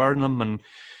Andy Burnham and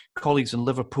colleagues in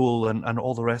Liverpool and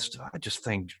all the rest. I just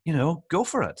think go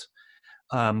for it.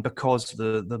 Because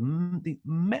the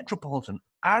metropolitan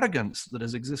arrogance that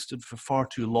has existed for far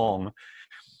too long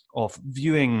of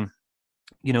viewing,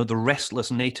 the restless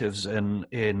natives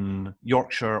in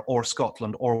Yorkshire or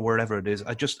Scotland or wherever it is,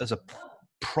 just as a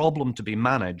problem to be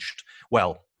managed.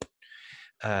 Well,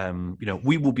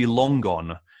 we will be long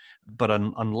gone, but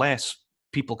unless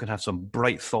people can have some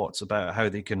bright thoughts about how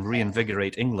they can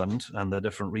reinvigorate England and the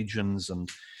different regions and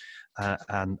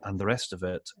the rest of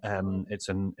it, it's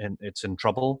in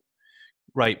trouble.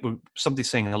 Right, somebody's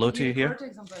saying hello to you here.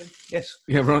 Yes.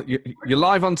 Yeah, right. You're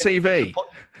live on TV.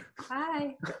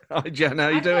 Hi. Hi, Jen. How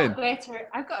are you doing?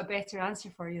 I've got a better answer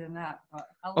for you than that. But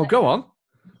go on.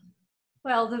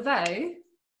 Well, the vow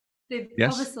they've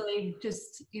Yes. obviously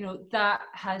just, that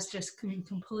has just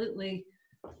completely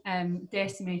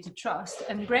decimated trust.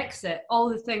 And Brexit, all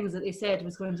the things that they said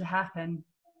was going to happen,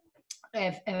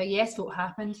 if a yes vote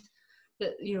happened,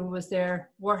 that was their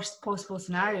worst possible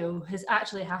scenario, has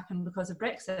actually happened because of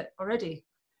Brexit already.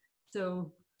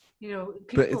 So,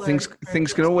 but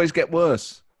things can always get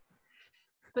worse.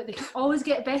 But they can always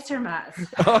get better, Matt.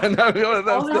 Oh, I know.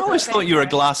 I always thought you were a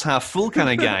glass half full kind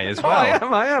of guy as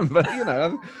well. I am. But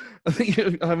I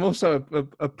think I'm also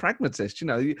a pragmatist.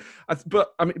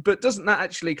 But doesn't that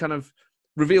actually kind of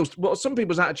reveals what some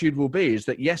people's attitude will be? Is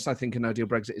that yes, I think a no deal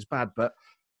Brexit is bad, but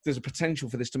there's a potential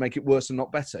for this to make it worse and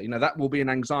not better. That will be an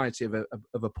anxiety of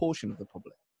a portion of the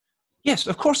public. Yes,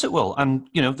 of course it will. And,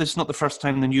 this is not the first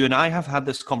time that you and I have had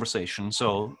this conversation.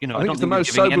 So, I think it's the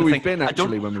most sober we've been,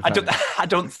 actually, when we've had it. I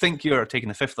don't think you're taking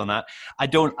the fifth on that. I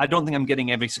don't think I'm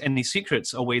getting any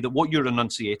secrets away that what you're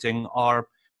enunciating are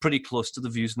pretty close to the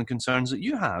views and the concerns that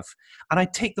you have. And I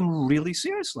take them really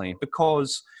seriously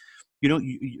because,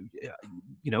 it's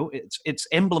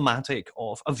emblematic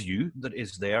of a view that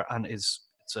is there, and it's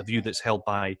a view that's held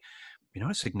by,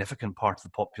 a significant part of the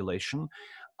population.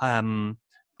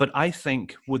 But I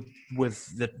think with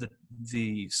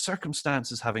the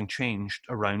circumstances having changed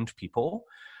around people,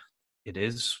 it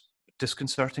is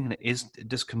disconcerting and it is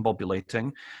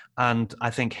discombobulating. And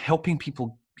I think helping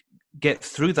people get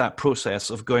through that process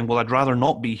of going, well, I'd rather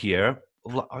not be here.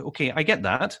 Okay, I get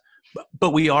that. But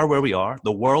we are where we are.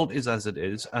 The world is as it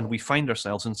is. And we find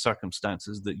ourselves in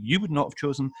circumstances that you would not have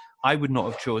chosen, I would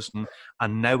not have chosen.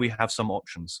 And now we have some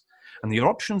options. And the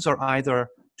options are either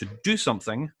to do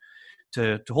something,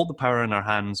 to hold the power in our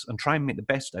hands and try and make the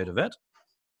best out of it,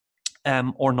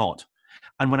 or not.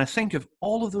 And when I think of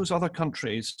all of those other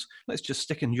countries, let's just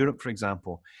stick in Europe, for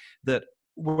example, that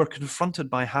were confronted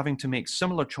by having to make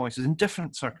similar choices in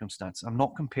different circumstances. I'm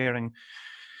not comparing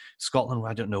Scotland,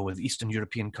 I don't know, with Eastern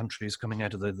European countries coming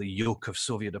out of the yoke of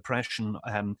Soviet oppression.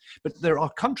 But there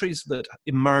are countries that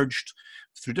emerged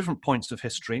through different points of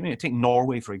history. Take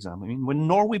Norway, for example. When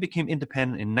Norway became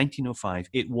independent in 1905,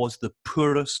 it was the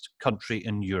poorest country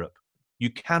in Europe.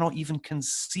 You cannot even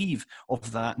conceive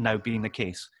of that now being the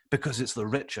case because it's the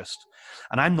richest.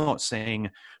 And I'm not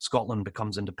saying Scotland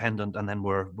becomes independent and then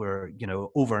we're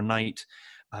overnight,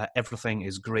 everything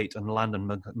is great and land and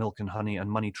milk and honey and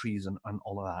money trees and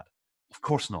all of that. Of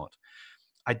course not.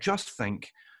 I just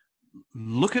think,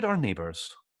 look at our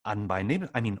neighbours, and by neighbours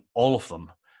I mean all of them: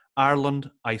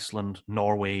 Ireland, Iceland,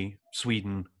 Norway,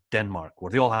 Sweden, Denmark.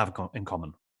 What they all have in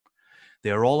common,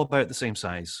 they are all about the same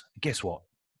size. Guess what?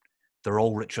 They're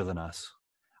all richer than us.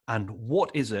 And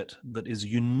what is it that is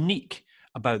unique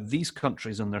about these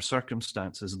countries and their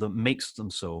circumstances that makes them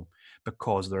so?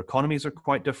 Because their economies are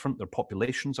quite different, their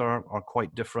populations are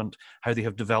quite different, how they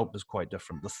have developed is quite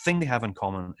different. The thing they have in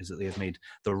common is that they have made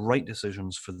the right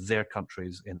decisions for their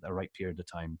countries in the right period of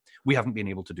time. We haven't been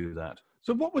able to do that.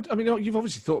 So you've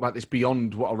obviously thought about this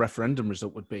beyond what a referendum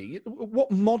result would be.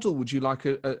 What model would you like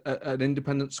an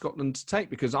independent Scotland to take?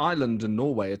 Because Ireland and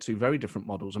Norway are two very different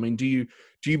models. Do you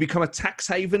become a tax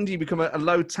haven? Do you become a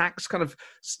low tax kind of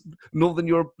Northern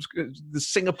Europe, the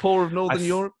Singapore of Northern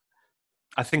Europe?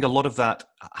 I think a lot of that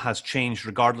has changed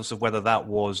regardless of whether that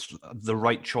was the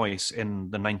right choice in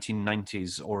the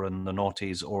 1990s or in the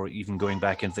noughties or even going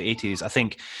back into the 80s. I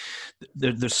think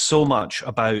there's so much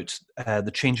about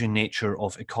the changing nature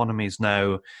of economies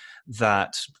now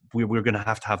that we're going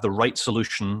to have the right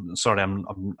solution. Sorry, I'm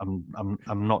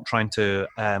not trying to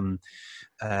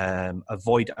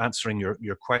avoid answering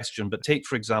your question, but take,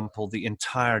 for example, the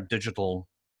entire digital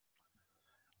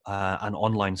and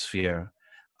online sphere.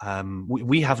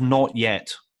 We have not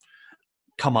yet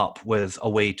come up with a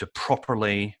way to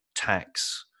properly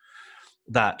tax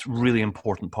that really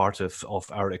important part of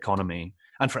our economy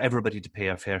and for everybody to pay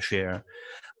a fair share.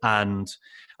 And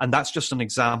that's just an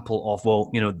example of,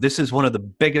 this is one of the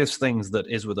biggest things that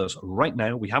is with us right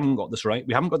now. We haven't got this right.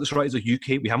 We haven't got this right as a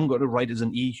UK. We haven't got it right as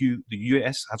an EU. The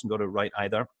US hasn't got it right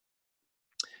either.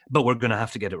 But we're going to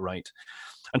have to get it right.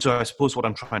 And so I suppose what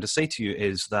I'm trying to say to you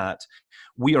is that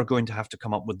we are going to have to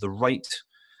come up with the right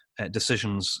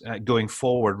decisions going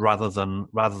forward rather than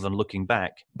looking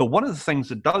back. But one of the things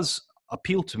that does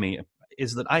appeal to me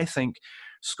is that I think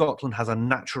Scotland has a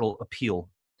natural appeal.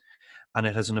 And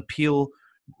it has an appeal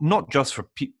not just for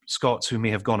Scots who may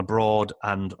have gone abroad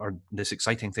and are this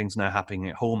exciting things now happening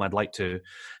at home. I'd like to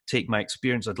take my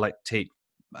experience. I'd like to take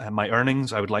my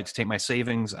earnings, I would like to take my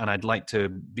savings, and I'd like to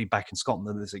be back in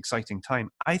Scotland at this exciting time.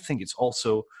 I think it's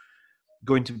also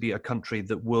going to be a country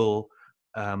that will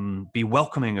be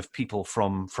welcoming of people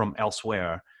from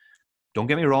elsewhere. Don't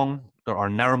get me wrong, there are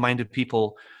narrow-minded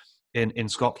people in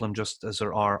Scotland, just as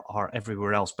there are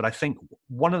everywhere else. But I think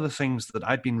one of the things that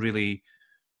I've been really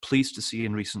pleased to see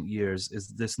in recent years is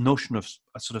this notion of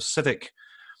a sort of civic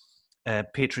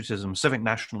patriotism, civic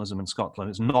nationalism in Scotland.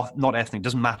 It's not ethnic. It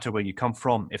doesn't matter where you come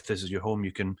from. If this is your home,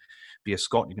 you can be a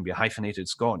Scot, you can be a hyphenated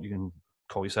Scot, you can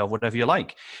call yourself whatever you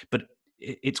like. But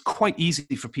it's quite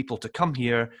easy for people to come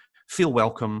here, feel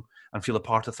welcome, and feel a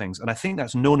part of things. And I think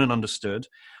that's known and understood.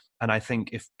 And I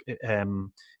think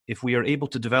if we are able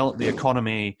to develop the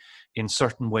economy in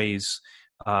certain ways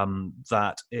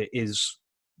that is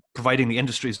providing the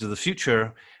industries of the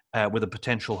future with a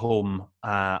potential home,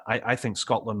 I think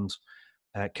Scotland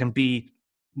can be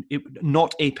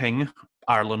not aping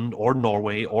Ireland or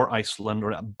Norway or Iceland,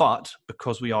 but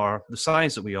because we are the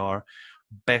size that we are,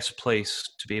 best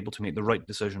placed to be able to make the right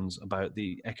decisions about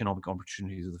the economic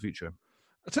opportunities of the future.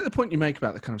 I take the point you make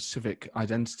about the kind of civic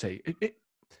identity.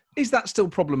 Is that still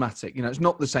problematic? You know, it's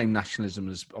not the same nationalism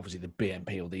as obviously the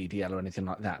BNP or the EDL or anything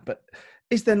like that, but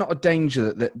is there not a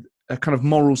danger that a kind of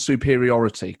moral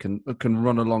superiority can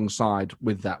run alongside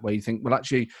with that, where you think, well,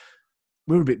 actually,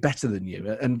 we're a bit better than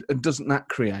you, and doesn't that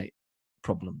create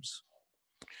problems?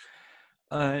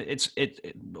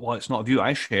 It's not a view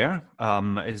I share.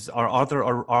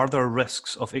 Are there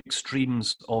risks of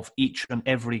extremes of each and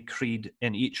every creed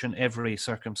in each and every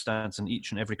circumstance in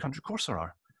each and every country? Of course there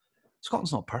are.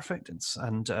 Scotland's not perfect,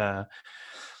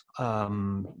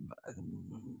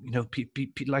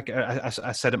 like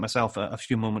I said it myself a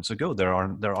few moments ago, there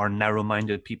are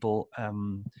narrow-minded people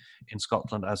in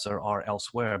Scotland as there are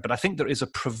elsewhere. But I think there is a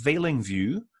prevailing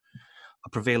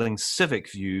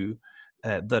civic view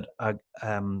and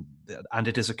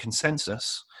it is a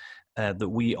consensus that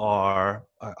we are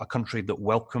a country that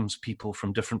welcomes people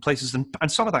from different places.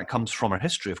 And some of that comes from our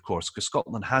history, of course, because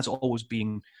Scotland has always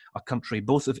been a country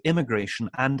both of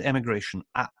immigration and emigration,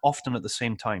 often at the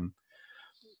same time.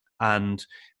 And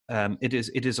it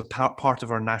is a part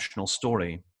of our national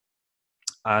story.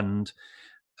 And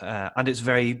it's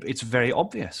very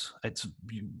obvious.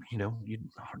 You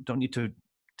don't need to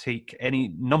take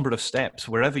any number of steps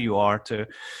wherever you are to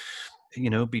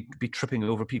be tripping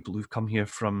over people who've come here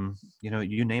from,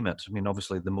 you name it. I mean,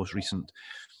 obviously the most recent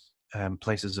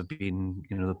places have been,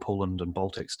 the Poland and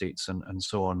Baltic states and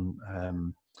so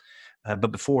on.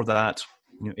 But before that,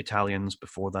 Italians,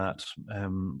 before that,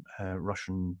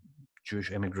 Russian,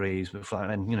 Jewish emigres, before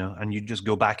that, and you just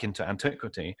go back into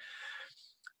antiquity.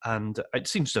 And it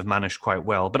seems to have managed quite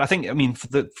well. But I think,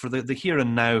 for the here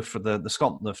and now, for the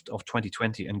Scotland of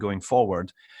 2020 and going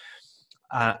forward,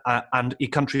 and a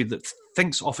country that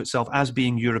thinks of itself as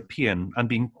being European and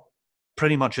being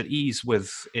pretty much at ease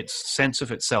with its sense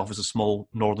of itself as a small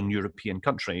northern European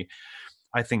country,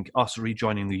 I think us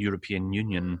rejoining the European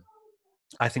Union,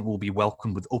 I think will be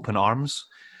welcomed with open arms.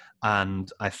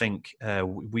 And I think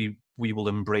we will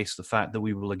embrace the fact that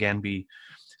we will again be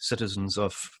citizens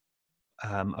of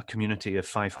a community of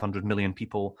 500 million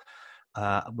people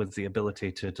with the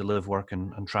ability to live, work,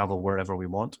 and travel wherever we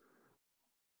want.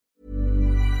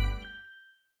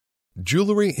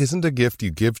 Jewelry isn't a gift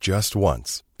you give just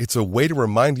once. It's a way to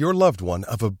remind your loved one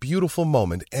of a beautiful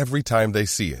moment every time they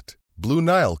see it. Blue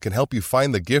Nile can help you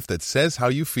find the gift that says how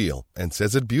you feel and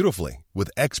says it beautifully, with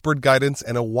expert guidance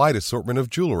and a wide assortment of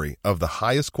jewelry of the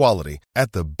highest quality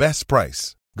at the best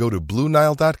price. Go to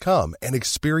BlueNile.com and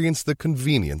experience the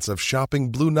convenience of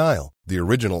shopping Blue Nile, the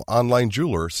original online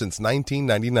jeweler since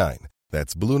 1999.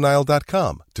 That's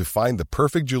BlueNile.com to find the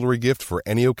perfect jewelry gift for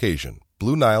any occasion.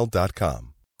 BlueNile.com.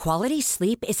 Quality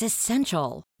sleep is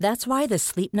essential. That's why the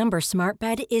Sleep Number Smart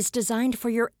Bed is designed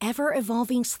for your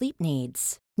ever-evolving sleep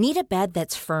needs. Need a bed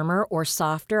that's firmer or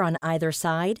softer on either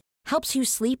side? Helps you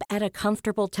sleep at a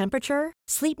comfortable temperature?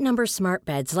 Sleep Number Smart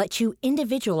Beds let you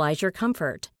individualize your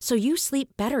comfort, so you sleep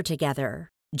better together.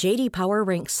 J.D. Power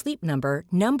ranks Sleep Number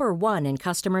number 1 in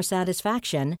customer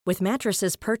satisfaction with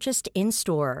mattresses purchased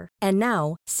in-store. And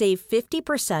now, save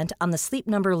 50% on the Sleep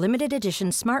Number Limited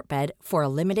Edition Smart Bed for a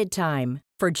limited time.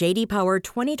 For J.D. Power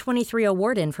 2023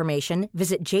 award information,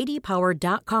 visit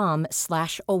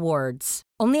jdpower.com/awards.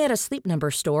 Only at a Sleep Number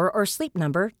store or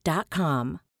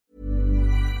sleepnumber.com.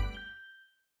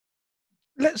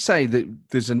 Let's say that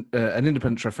there's an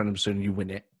independence referendum soon and you win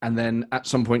it, and then at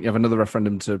some point you have another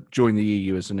referendum to join the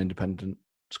EU as an independent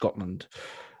Scotland.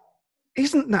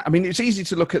 Isn't that, it's easy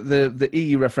to look at the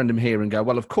EU referendum here and go,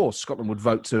 well, of course Scotland would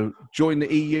vote to join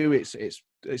the EU. It's a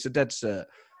dead cert.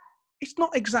 It's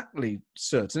not exactly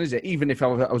certain, is it? Even if I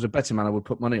was a betting man, I would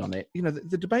put money on it.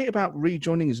 The debate about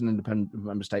rejoining as an independent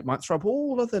member state might throw up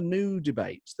all other new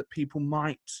debates that people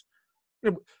might,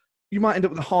 you might end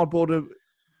up with a hard border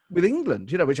with England,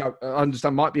 which I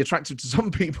understand might be attractive to some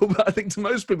people, but I think to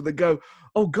most people they go,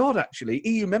 oh God, actually,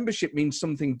 EU membership means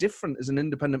something different as an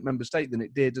independent member state than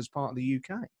it did as part of the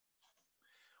UK.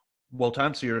 Well, to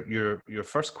answer your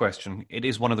first question, it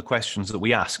is one of the questions that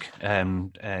we ask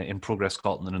in Progress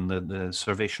Scotland, and the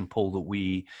Survation poll that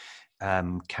we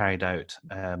carried out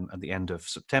at the end of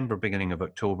September, beginning of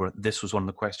October. This was one of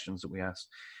the questions that we asked,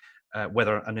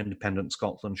 whether an independent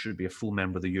Scotland should be a full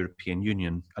member of the European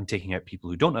Union, and taking out people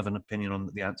who don't have an opinion on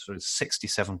it, the answer is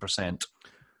 67%.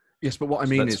 Yes, but what I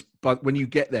mean is, but when you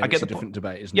get there, it's a different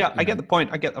debate, isn't it? Yeah, I get the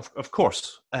point. I get, of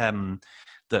course,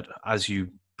 that as you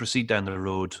proceed down the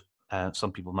road,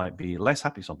 some people might be less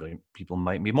happy, some people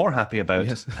might be more happy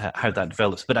about how that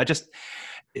develops. But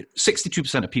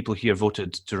 62% of people here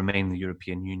voted to remain in the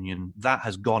European Union. That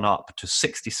has gone up to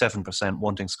 67%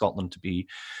 wanting Scotland to be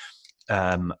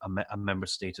a member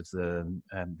state of the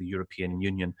European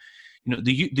Union.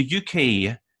 The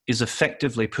UK is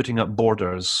effectively putting up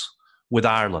borders with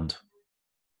Ireland.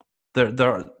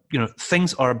 There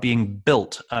things are being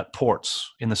built at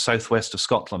ports in the southwest of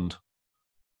Scotland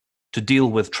to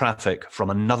deal with traffic from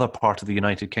another part of the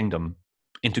United Kingdom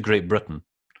into Great Britain.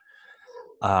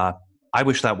 I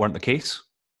wish that weren't the case,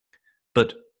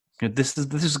 but this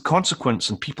is a consequence,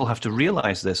 and people have to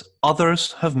realise this.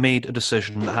 Others have made a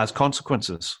decision that has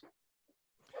consequences.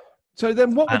 So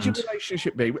then what would your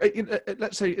relationship be?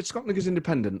 Let's say Scotland is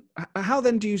independent. How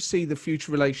then do you see the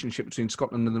future relationship between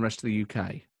Scotland and the rest of the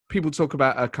UK? People talk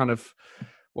about a kind of,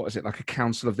 what is it, like a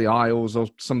Council of the Isles or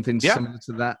something similar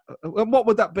to that. What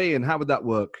would that be, and how would that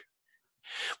work?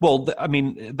 Well,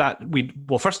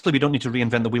 firstly, we don't need to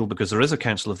reinvent the wheel, because there is a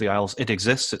Council of the Isles. It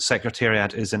exists. Its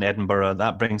secretariat is in Edinburgh.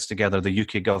 That brings together the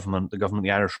UK government, the government of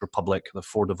the Irish Republic, the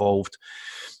four devolved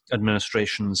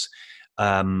administrations,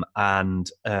 and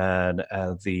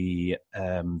the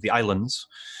islands,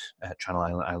 Channel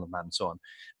Island, Isle of Man, and so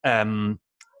on.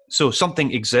 So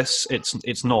something exists.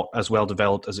 It's not as well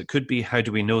developed as it could be. How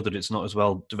do we know that it's not as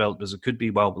well developed as it could be?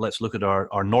 Well, let's look at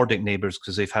our Nordic neighbours,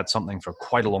 because they've had something for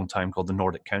quite a long time called the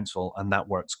Nordic Council, and that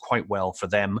works quite well for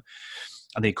them.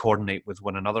 And they coordinate with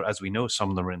one another. As we know, some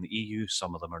of them are in the EU,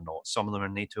 some of them are not. Some of them are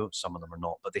NATO, some of them are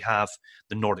not. But they have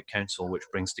the Nordic Council, which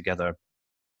brings together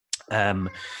where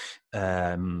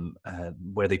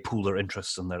they pool their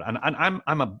interests in there. And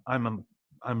I'm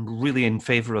really in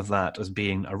favour of that as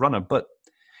being a runner, but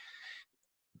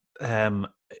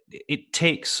it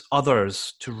takes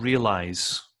others to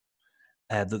realise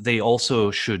that they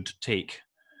also should take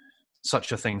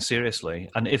such a thing seriously.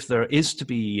 And if there is to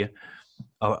be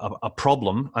a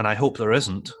problem, and I hope there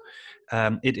isn't,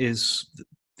 it is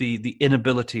the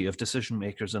inability of decision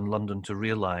makers in London to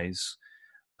realise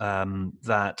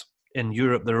that in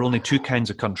Europe there are only two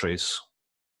kinds of countries,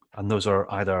 and those are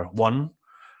either one,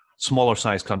 smaller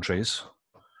sized countries,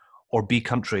 or B,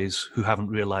 countries who haven't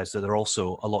realised that they're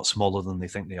also a lot smaller than they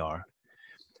think they are.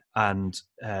 And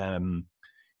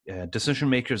decision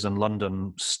makers in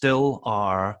London still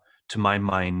are, to my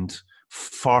mind,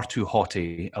 far too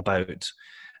haughty about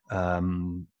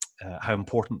how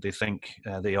important they think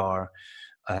they are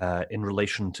in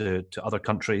relation to other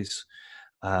countries.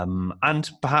 And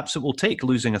perhaps it will take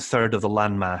losing a third of the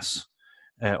landmass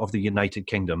of the United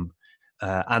Kingdom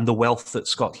and the wealth that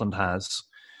Scotland has,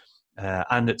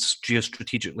 and its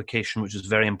geostrategic location, which is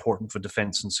very important for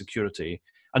defence and security.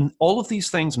 And all of these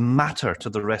things matter to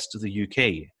the rest of the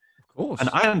UK. Of course. And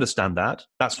I understand that.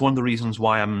 That's one of the reasons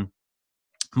why I'm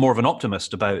more of an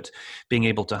optimist about being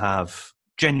able to have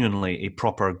genuinely a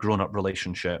proper grown-up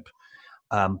relationship.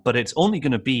 But it's only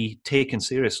going to be taken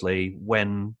seriously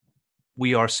when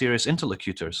we are serious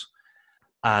interlocutors.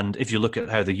 And if you look at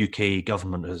how the UK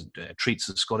government treats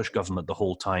the Scottish government the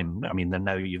whole time, I mean, they're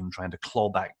now even trying to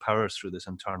claw back powers through this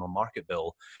internal market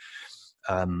bill.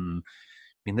 I mean,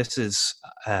 this is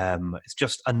it's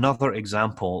just another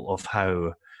example of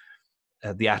how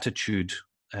the attitude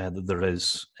that there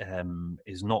is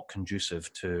not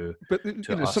conducive to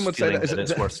us feeling that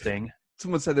it's worth staying.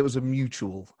 Someone said there was a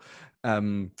mutual,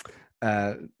 not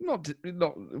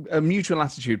a mutual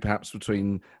attitude, perhaps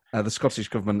between the Scottish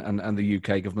government and the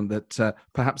UK government, that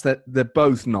perhaps they're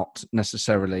both not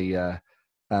necessarily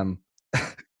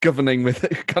governing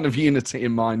with kind of unity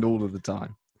in mind all of the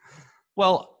time.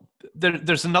 Well,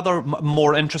 there's another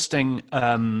more interesting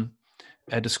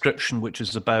description, which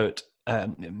is about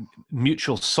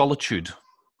mutual solitude,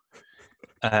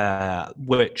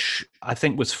 which I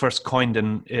think was first coined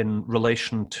in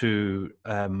relation to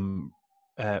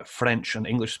French and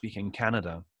English-speaking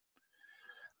Canada.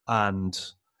 And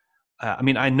I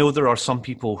mean, I know there are some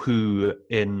people who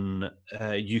in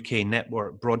UK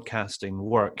network broadcasting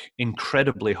work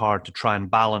incredibly hard to try and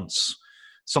balance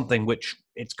something which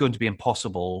it's going to be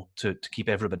impossible to keep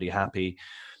everybody happy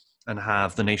and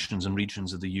have the nations and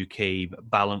regions of the UK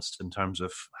balanced in terms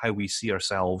of how we see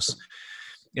ourselves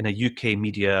in a UK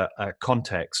media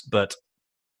context. But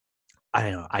I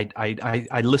don't know.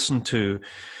 I listen to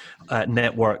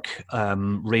network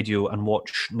radio and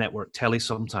watch network telly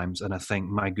sometimes, and I think,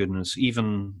 my goodness,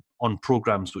 even on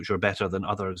programs which are better than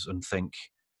others, and think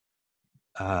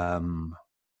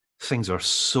things are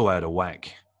so out of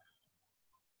whack.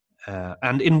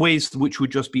 And in ways which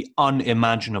would just be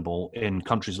unimaginable in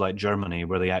countries like Germany,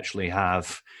 where they actually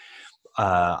have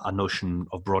a notion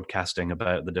of broadcasting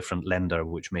about the different Länder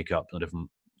which make up the different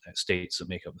states that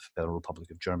make up the Federal Republic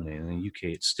of Germany. And in the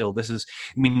UK, it's still, this is,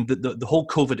 I mean, the whole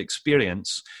COVID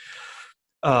experience,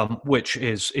 which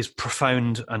is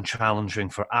profound and challenging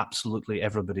for absolutely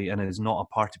everybody, and it is not a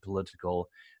party political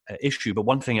issue. But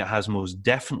one thing it has most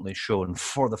definitely shown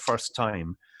for the first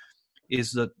time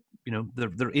is that, you know,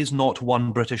 there is not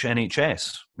one British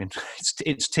NHS. I mean,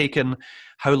 it's taken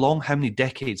how long, how many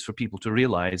decades for people to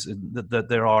realise that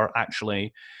there are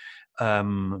actually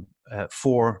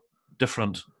 4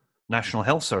 different national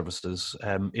health services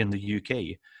in the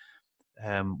UK,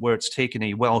 where it's taken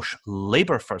a Welsh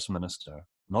Labour First Minister,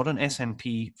 not an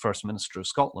SNP First Minister of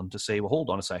Scotland, to say, well,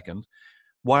 hold on a second,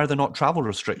 why are there not travel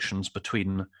restrictions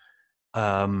between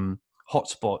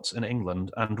hotspots in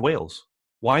England and Wales?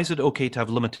 Why is it okay to have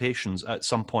limitations at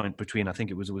some point between, I think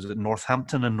it was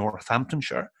Northampton and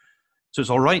Northamptonshire? So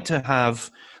it's all right to have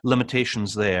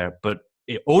limitations there, but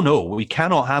oh no, we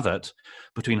cannot have it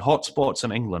between hotspots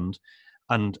in England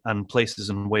and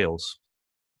places in Wales.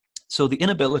 So the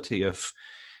inability of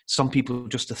some people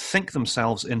just to think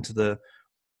themselves into the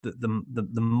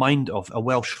mind of a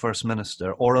Welsh First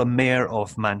Minister or a Mayor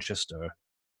of Manchester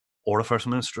or a First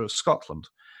Minister of Scotland.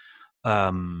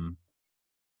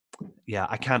 Yeah,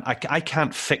 I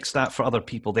can't fix that for other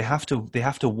people. They have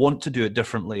to want to do it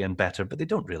differently and better, but they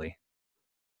don't really.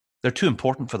 They're too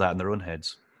important for that in their own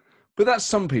heads. But that's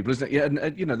some people, isn't it? Yeah,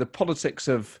 and you know, the politics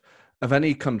of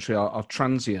any country are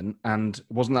transient. And it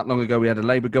wasn't that long ago we had a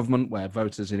Labour government where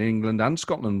voters in England and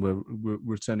Scotland were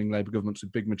returning Labour governments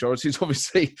with big majorities.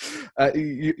 Obviously,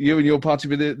 you and your party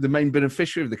were the main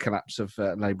beneficiary of the collapse of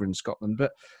Labour in Scotland.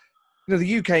 But you know,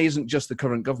 the UK isn't just the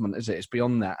current government, is it? It's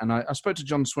beyond that. And I spoke to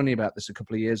John Swinney about this a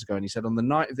couple of years ago, and he said on the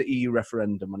night of the EU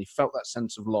referendum, when he felt that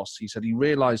sense of loss, he said he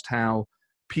realised how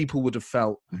people would have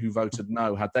felt who voted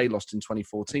no had they lost in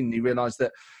 2014. And he realised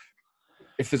that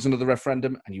if there's another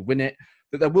referendum and you win it,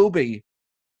 that there will be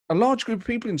a large group of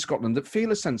people in Scotland that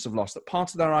feel a sense of loss, that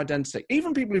part of their identity,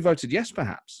 even people who voted yes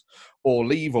perhaps, or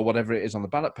leave, or whatever it is on the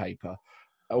ballot paper,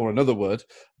 or another word,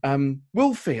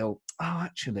 will feel, oh,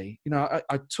 actually, you know,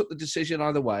 I took the decision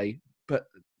either way, but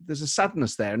there's a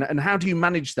sadness there. And how do you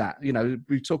manage that? You know,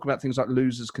 we talk about things like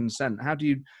losers' consent. How do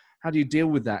you deal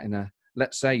with that in a,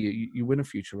 let's say you win a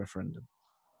future referendum?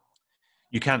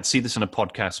 You can't see this in a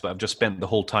podcast, but I've just spent the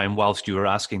whole time whilst you were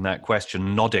asking that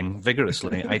question nodding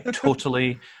vigorously. I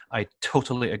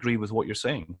totally agree with what you're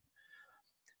saying.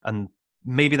 And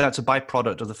maybe that's a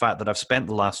byproduct of the fact that I've spent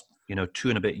the last, 2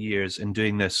 and a bit years in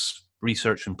doing this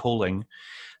research and polling,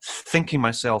 thinking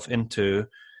myself into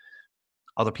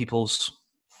other people's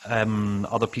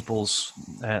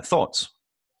thoughts.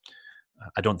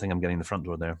 I don't think I'm getting the front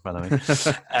door there, by the way.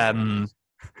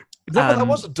 That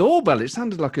was a doorbell. It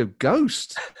sounded like a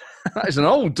ghost. That is an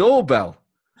old doorbell.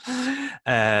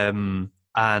 And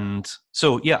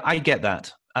so, yeah, I get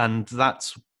that. And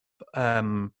that's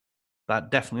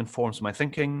that definitely informs my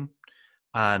thinking.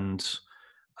 And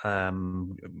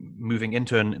moving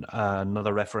into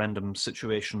another referendum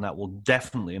situation, that will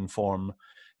definitely inform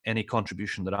any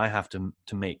contribution that I have to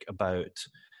make about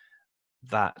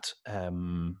that,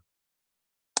 the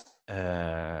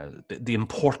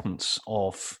importance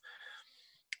of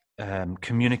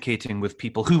communicating with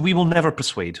people who we will never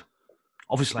persuade.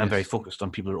 Obviously, yes. I'm very focused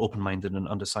on people who are open-minded and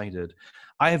undecided.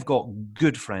 I have got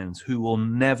good friends who will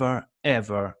never,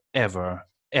 ever, ever,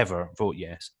 ever vote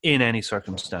yes in any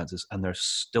circumstances, and they're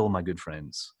still my good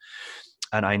friends.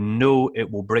 And I know it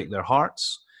will break their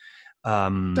hearts.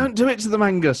 Don't do it to them,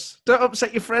 Angus. Don't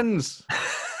upset your friends.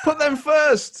 Put them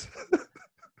first.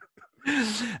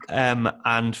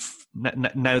 And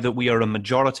now that we are a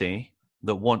majority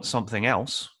that want something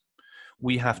else,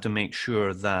 we have to make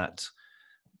sure that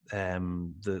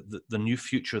the new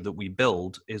future that we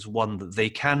build is one that they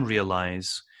can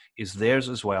realise is theirs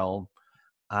as well,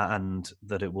 and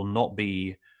that it will not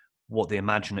be what they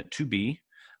imagine it to be,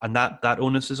 and that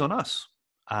onus is on us,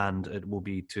 and it will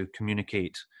be to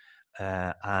communicate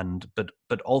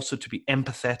but also to be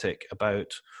empathetic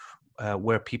about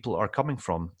where people are coming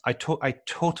from. I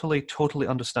totally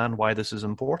understand why this is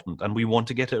important, and we want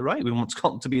to get it right. We want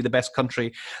Scotland to be the best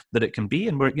country that it can be,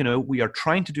 and we are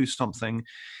trying to do something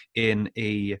in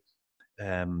a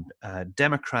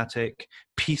democratic,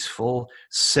 peaceful,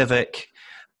 civic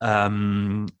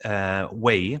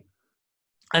way.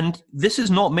 And this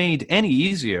is not made any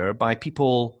easier by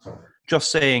people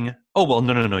just saying, "Oh well,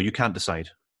 no, you can't decide.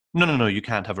 No, you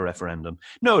can't have a referendum.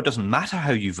 No, it doesn't matter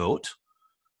how you vote."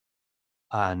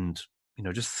 And,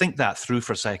 just think that through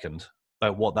for a second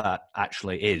about what that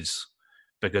actually is,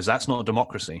 because that's not a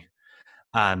democracy.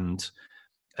 And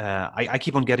I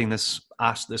keep on getting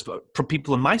asked this from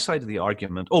people on my side of the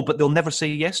argument. Oh, but they'll never say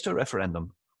yes to a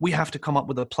referendum. We have to come up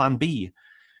with a plan B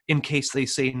in case they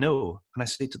say no. And I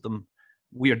say to them,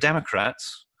 we are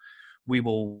Democrats. We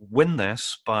will win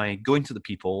this by going to the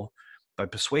people, by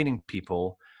persuading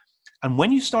people. And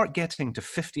when you start getting to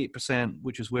 58%,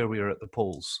 which is where we are at the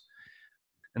polls,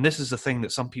 and this is the thing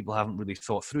that some people haven't really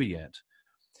thought through yet,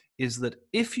 is that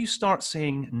if you start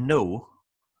saying no,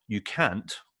 you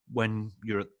can't, when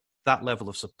you're at that level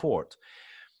of support,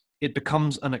 it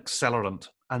becomes an accelerant.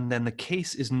 And then the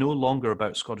case is no longer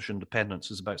about Scottish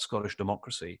independence, it's about Scottish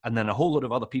democracy. And then a whole lot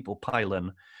of other people pile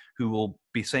in who will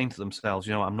be saying to themselves,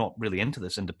 I'm not really into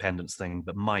this independence thing,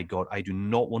 but my God, I do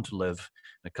not want to live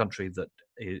in a country that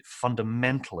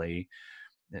fundamentally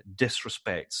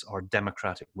disrespects our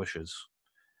democratic wishes.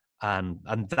 And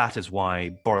that is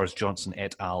why Boris Johnson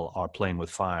et al. Are playing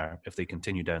with fire if they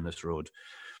continue down this road.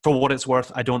 For what it's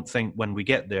worth, I don't think when we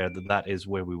get there that is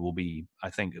where we will be. I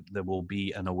think there will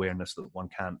be an awareness that one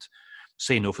can't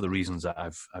say no for the reasons that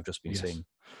I've just been saying.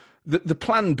 The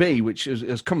plan B, which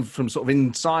has come from sort of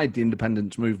inside the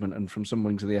independence movement and from some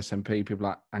wings of the SNP, people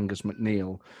like Angus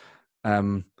MacNeil.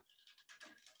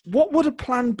 What would a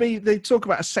plan B? They talk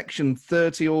about a Section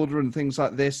 30 order and things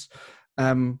like this.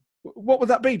 What would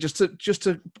that be? Just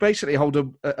to basically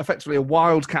hold effectively a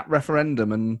wildcat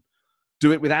referendum and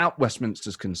do it without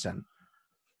Westminster's consent?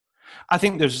 I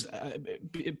think there's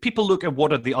people look at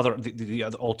what are the other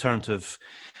alternative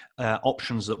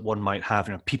options that one might have.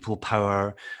 People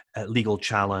power, legal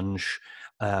challenge,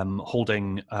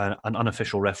 holding an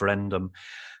unofficial referendum.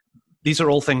 These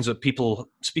are all things that people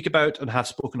speak about and have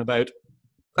spoken about,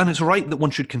 and it's right that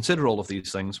one should consider all of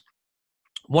these things.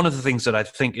 One of the things that I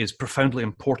think is profoundly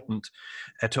important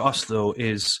to us, though,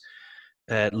 is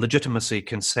legitimacy,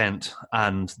 consent,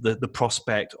 and the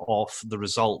prospect of the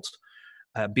result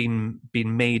being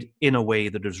made in a way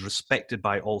that is respected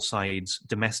by all sides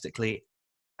domestically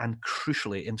and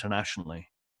crucially internationally.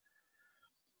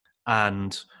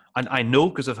 And I know,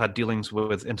 because I've had dealings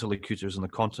with interlocutors on the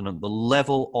continent, the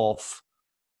level of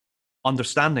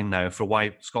understanding now for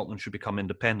why Scotland should become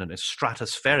independent is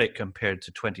stratospheric compared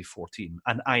to 2014.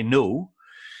 And I know,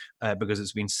 because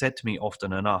it's been said to me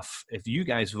often enough, if you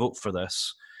guys vote for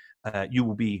this, you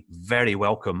will be very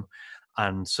welcome.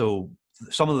 And so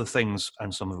some of the things,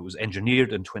 and some of it was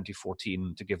engineered in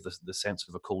 2014 to give the sense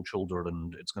of a cold shoulder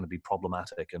and it's going to be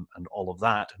problematic and all of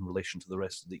that in relation to the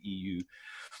rest of the EU.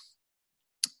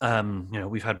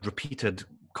 We've had repeated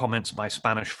comments by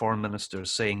Spanish foreign ministers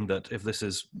saying that if this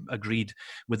is agreed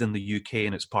within the UK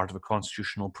and it's part of a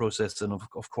constitutional process, then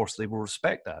of course they will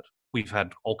respect that. We've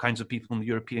had all kinds of people in the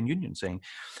European Union saying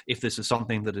if this is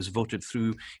something that is voted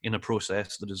through in a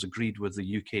process that is agreed with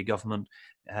the UK government,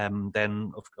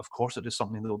 then of course it is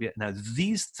something that will be. Now,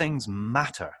 these things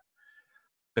matter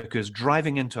because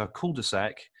driving into a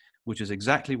cul-de-sac, which is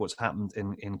exactly what's happened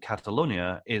in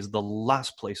Catalonia, is the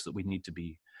last place that we need to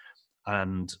be.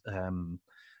 And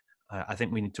I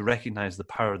think we need to recognize the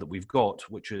power that we've got,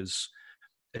 which is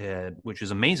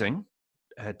amazing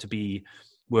to be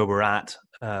where we're at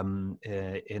in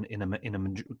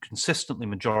a consistently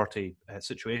majority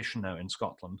situation now in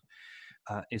Scotland,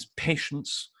 is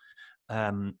patience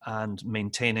and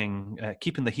maintaining,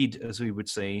 keeping the heat, as we would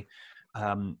say,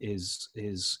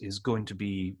 is going to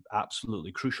be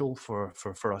absolutely crucial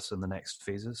for us in the next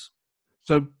phases.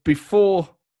 So before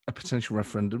a potential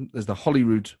referendum, there's the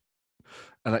Holyrood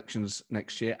elections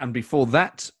next year, and before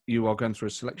that you are going through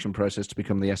a selection process to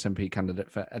become the SNP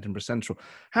candidate for Edinburgh Central.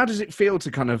 How does it feel to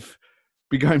kind of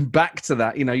be going back to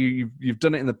that? You've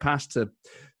done it in the past to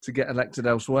get elected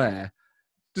elsewhere.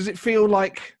 Does it feel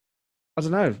like, I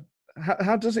don't know,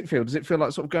 how does it feel? Does it feel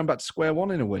like sort of going back to square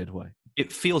one in a weird way?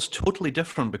 It feels totally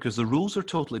different because the rules are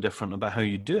totally different about how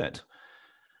you do it.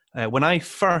 When I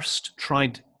first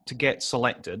tried to get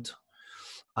selected,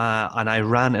 and I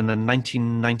ran in the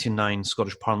 1999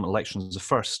 Scottish Parliament elections, the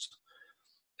first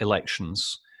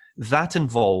elections, that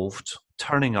involved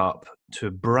turning up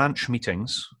to branch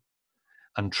meetings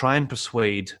and try and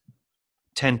persuade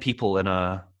 10 people in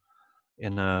a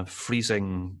in a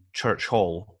freezing church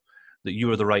hall that you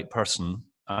were the right person,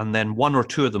 and then one or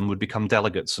two of them would become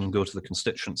delegates and go to the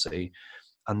constituency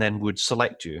and then would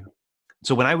select you.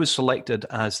 So when I was selected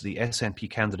as the SNP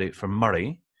candidate for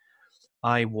Murray,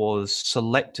 I was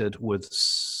selected with,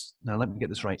 now let me get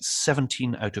this right,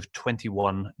 17 out of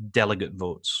 21 delegate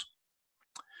votes.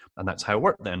 And that's how it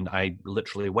worked then. I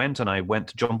literally went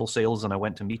to jumble sales and I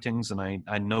went to meetings, and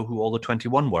I know who all the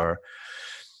 21 were.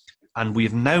 And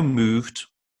we've now moved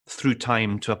through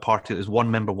time to a party that is one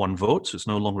member, one vote. So it's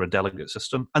no longer a delegate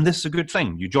system. And this is a good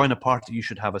thing. You join a party, you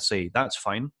should have a say. That's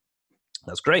fine.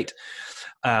 That's great.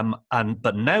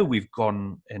 But now we've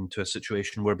gone into a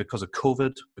situation where, because of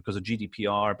COVID, because of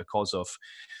GDPR, because of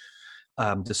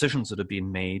decisions that have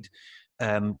been made,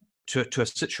 to a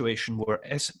situation where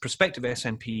prospective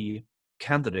SNP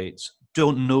candidates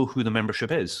don't know who the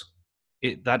membership is.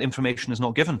 That information is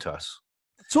not given to us.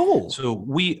 At all?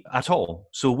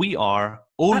 So we are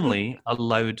only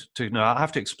allowed to... Now, I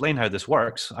have to explain how this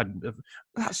works.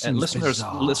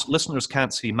 Listeners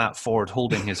can't see Matt Ford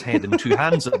holding his head in two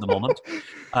hands at the moment.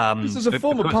 This is a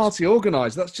former party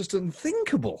organiser. That's just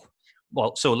unthinkable.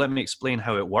 Well, so let me explain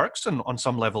how it works. And on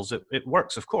some levels, it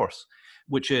works, of course,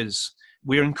 which is...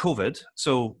 We're in COVID,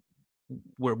 so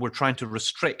we're trying to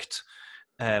restrict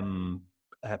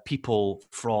people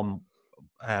from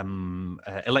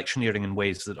electioneering in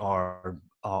ways that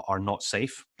are not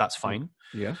safe. That's fine.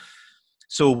 Yeah.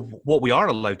 So what we are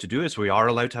allowed to do is we are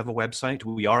allowed to have a website.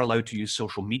 We are allowed to use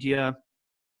social media.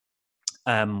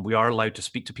 We are allowed to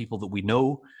speak to people that we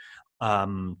know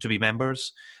to be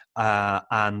members.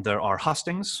 And there are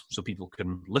hustings, so people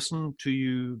can listen to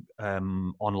you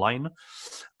online.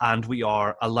 And we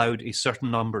are allowed a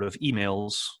certain number of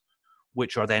emails,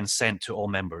 which are then sent to all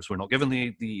members. We're not given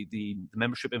the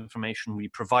membership information. We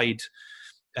provide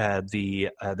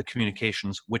the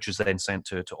communications, which is then sent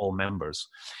to all members.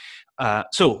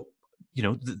 So, you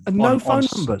know, and no phone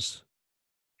numbers.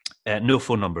 No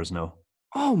phone numbers. No.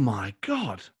 Oh my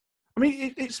God! I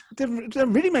mean, they're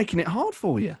really making it hard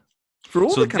for you. For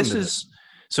all the candidates.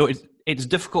 It's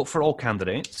difficult for all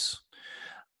candidates.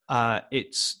 So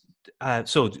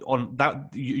on that,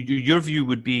 your view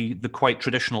would be the quite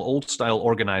traditional old style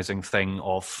organizing thing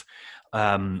of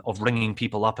ringing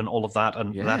people up and all of that,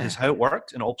 and that is how it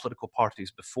worked in all political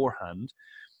parties beforehand.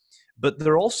 But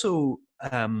there are also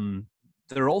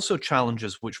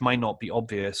challenges which might not be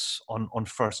obvious on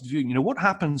first view. You know, what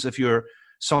happens if you're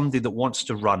somebody that wants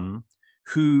to run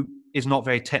who is not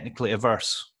very technically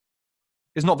averse?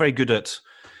 Is not very good at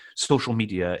social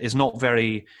media, is not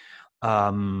very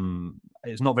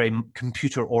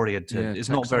computer oriented, is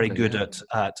not very good at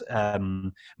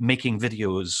making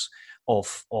videos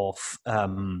of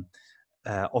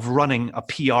running a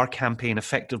PR campaign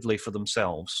effectively for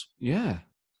themselves. Yeah.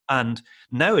 And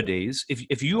nowadays,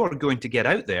 if you are going to get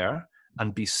out there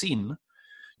and be seen,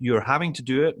 you're having to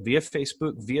do it via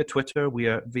Facebook, via Twitter,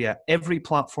 via every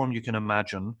platform you can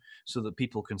imagine, so that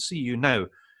people can see you. Now,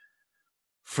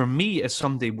 for me, as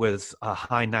somebody with a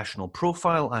high national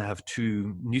profile, I have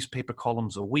 2 newspaper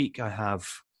columns a week. I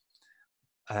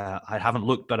haven't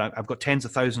looked, but I've got tens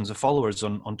of thousands of followers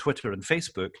on Twitter and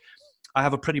Facebook. I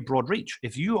have a pretty broad reach.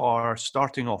 If you are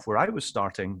starting off where I was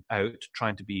starting out,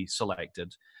 trying to be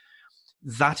selected,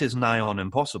 that is nigh on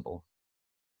impossible.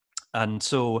 And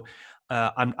so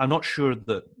I'm not sure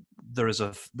that there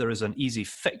is an easy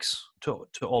fix to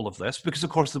all of this, because of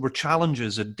course there were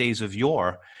challenges in days of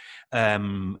yore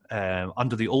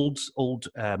under the old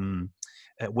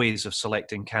ways of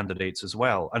selecting candidates as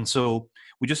well. And so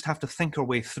we just have to think our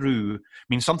way through. I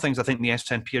mean, some things I think the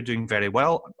SNP are doing very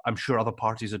well. I'm sure other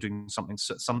parties are doing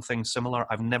something similar.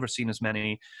 I've never seen as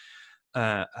many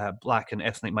black and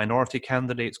ethnic minority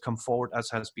candidates come forward as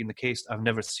has been the case. I've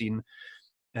never seen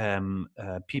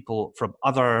people from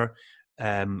other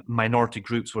minority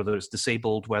groups, whether it's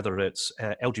disabled, whether it's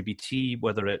LGBT,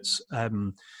 whether it's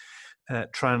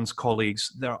trans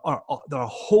colleagues. There are a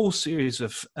whole series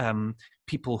of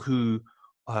people who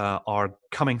are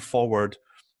coming forward,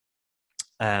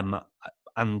 and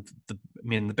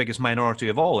the biggest minority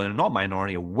of all, and not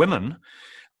minority, women,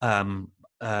 are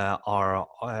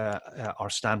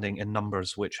standing in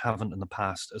numbers which haven't in the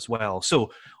past as well.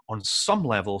 So on some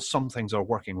level, some things are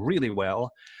working really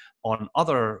well. On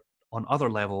other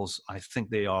levels, I think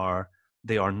they are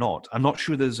not. I'm not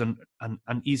sure there's an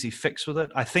easy fix with it.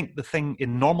 I think the thing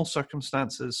in normal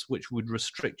circumstances, which would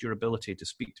restrict your ability to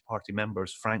speak to party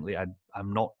members, frankly, I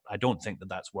don't think that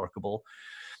that's workable.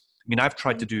 I mean, I've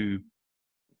tried to do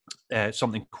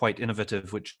something quite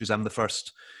innovative, which is I'm the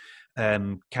first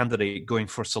candidate going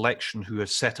for selection who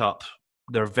has set up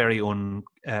their very own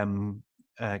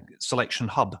selection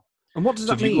hub And what does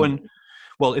So that if you go mean? in,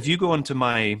 well, if you go onto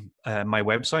my my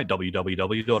website,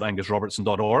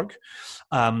 www.angusrobertson.org,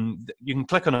 you can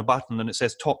click on a button and it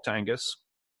says Talk to Angus.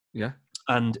 Yeah.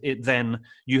 And then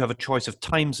you have a choice of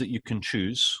times that you can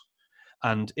choose.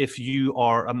 And if you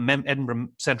are a Edinburgh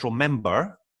Central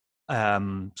member,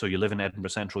 so you live in Edinburgh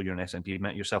Central, you're an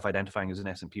SNP, you're self-identifying as an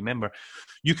SNP member,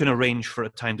 you can arrange for a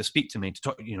time to speak to me. To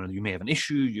talk, you may have an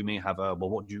issue, you may have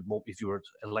what if you were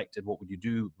elected, what would you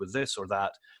do with this or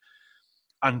that?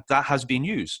 And that has been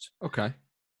used. Okay.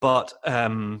 But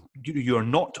you're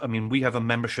not. I mean, we have a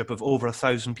membership of over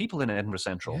 1,000 people in Edinburgh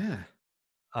Central. Yeah.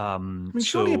 I mean,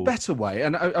 surely a better way,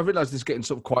 and I realise this is getting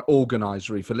sort of quite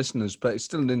organisery for listeners, but it's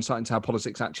still an insight into how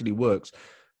politics actually works.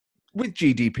 With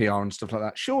GDPR and stuff like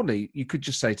that, surely you could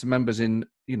just say to members in,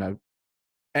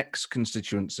 X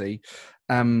constituency,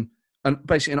 and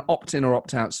basically an opt-in or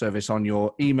opt-out service on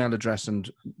your email address and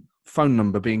phone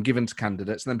number being given to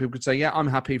candidates, and then people could say, yeah, I'm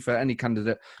happy for any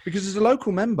candidate, because as a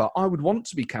local member, I would want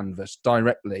to be canvassed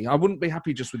directly. I wouldn't be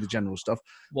happy just with the general stuff,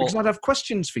 because I'd have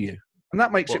questions for you. And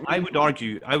that makes it. I would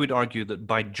argue that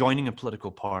by joining a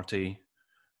political party,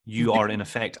 you are in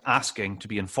effect asking to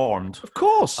be informed, of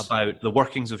course, about the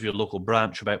workings of your local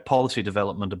branch, about policy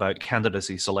development, about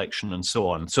candidacy selection, and so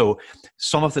on. So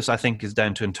some of this, I think, is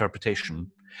down to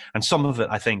interpretation, and some of it,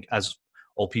 I think, as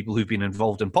all people who've been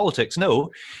involved in politics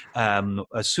know,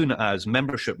 as soon as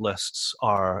membership lists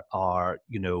are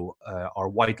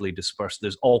widely dispersed,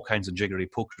 there's all kinds of jiggery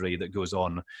pokery that goes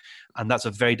on, and that's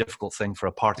a very difficult thing for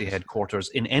a party headquarters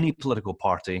in any political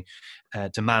party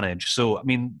to manage. So, I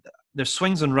mean, there's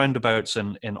swings and roundabouts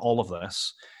in all of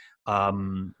this,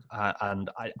 and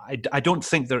I don't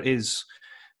think there's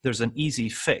an easy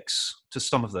fix to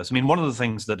some of this. I mean, one of the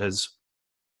things that has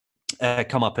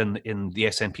come up in the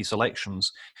SNP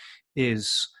selections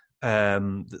is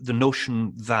the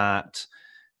notion that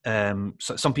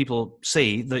some people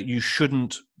say that you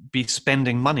shouldn't be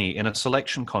spending money in a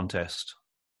selection contest.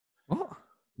 What?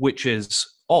 Which is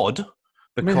odd,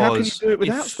 because how can you do it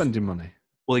without spending money?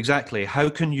 Well, exactly. How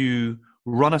can you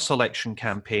run a selection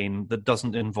campaign that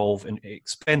doesn't involve an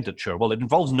expenditure? Well, it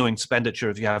involves no expenditure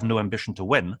if you have no ambition to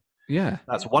win. Yeah.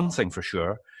 That's one thing for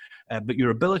sure. But your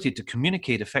ability to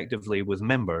communicate effectively with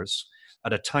members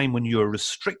at a time when you are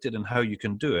restricted in how you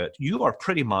can do it, you are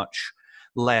pretty much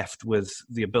left with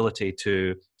the ability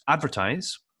to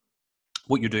advertise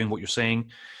what you're doing, what you're saying,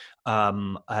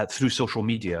 through social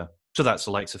media. So that's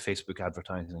the likes of Facebook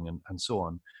advertising and so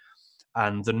on.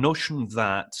 And the notion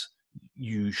that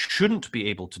you shouldn't be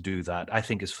able to do that, I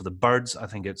think, is for the birds. I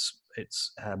think it's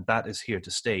that is here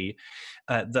to stay.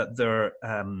 That there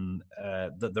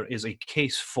is a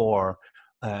case for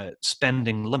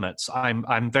spending limits.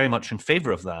 I'm very much in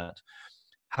favour of that.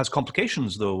 Has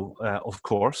complications, though, of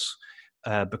course,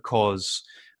 because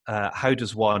how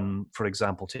does one, for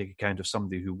example, take account of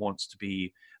somebody who wants to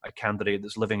be a candidate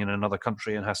that's living in another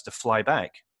country and has to fly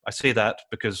back? I say that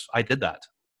because I did that.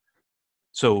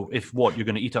 So if you're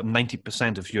going to eat up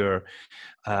 90% of your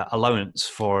allowance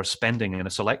for spending in a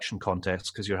selection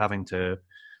contest because you're having to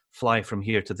fly from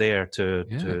here to there to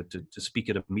speak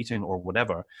at a meeting or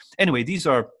whatever. Anyway, these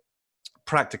are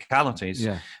practicalities.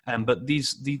 Yeah. But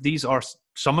these are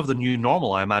some of the new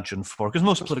normal, I imagine, because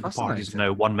most political parties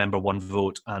now, one member, one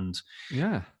vote. And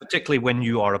particularly when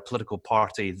you are a political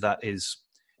party that is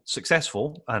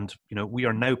successful, and we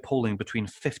are now polling between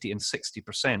 50 and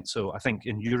 60%. So I think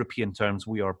in European terms,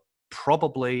 we are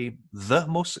probably the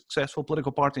most successful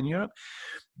political party in Europe.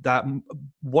 That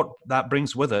what that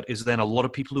brings with it is then a lot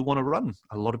of people who want to run,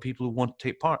 a lot of people who want to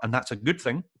take part, and that's a good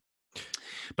thing.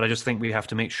 But I just think we have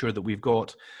to make sure that we've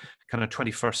got kind of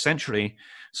 21st century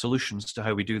solutions to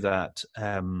how we do that,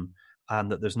 and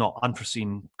that there's not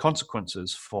unforeseen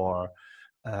consequences for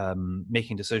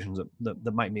making decisions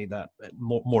that might make that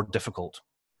more difficult.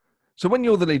 So when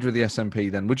you're the leader of the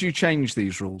SNP, then, would you change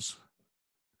these rules?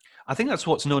 I think that's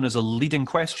what's known as a leading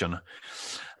question.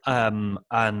 And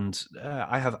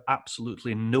I have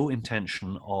absolutely no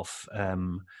intention of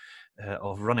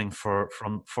running for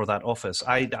that office.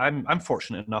 I'm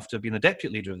fortunate enough to have been the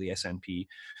deputy leader of the SNP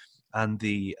and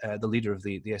the leader of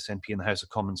the SNP in the House of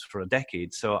Commons for a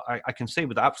decade. So I can say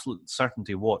with absolute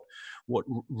certainty what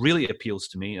really appeals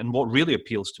to me. And what really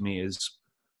appeals to me is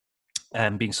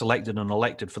being selected and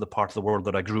elected for the part of the world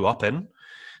that I grew up in.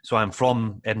 So I'm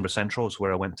from Edinburgh Central, it's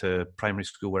where I went to primary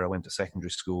school, where I went to secondary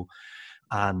school.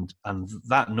 And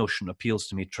that notion appeals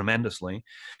to me tremendously.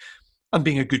 And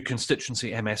being a good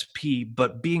constituency MSP,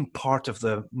 but being part of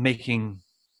the making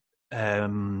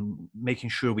making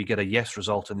sure we get a yes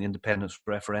result in the independence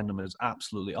referendum is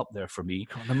absolutely up there for me.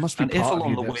 God, there must be and if part of along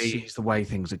you the that way, sees the way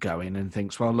things are going and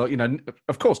thinks, well, look,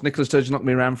 of course, Nicola Sturgeon's not going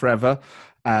to be around forever.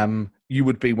 You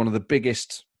would be one of the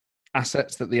biggest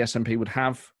assets that the SNP would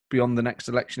have beyond the next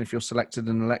election if you're selected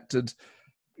and elected.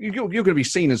 You're going to be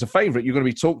seen as a favourite. You're going to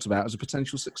be talked about as a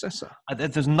potential successor.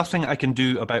 There's nothing I can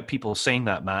do about people saying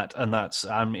that, Matt, and that's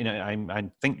I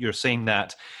think you're saying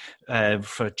that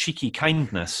for cheeky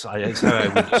kindness. Is how I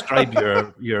would describe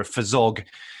your physog.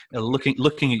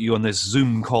 Looking at you on this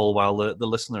Zoom call while the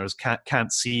listeners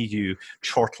can't see you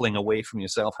chortling away from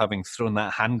yourself, having thrown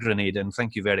that hand grenade in.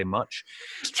 Thank you very much.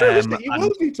 It's true, isn't it? You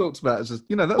will be talked about as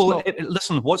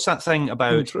listen, what's that thing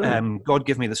about God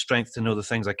give me the strength to know the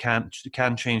things I can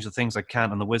change the things I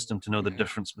can't, and the wisdom to know the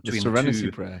difference between the serenity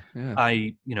two. Prayer. Yeah.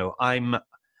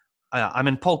 I'm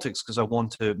in politics because I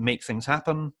want to make things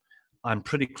happen. I'm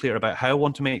pretty clear about how I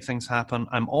want to make things happen.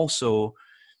 I'm also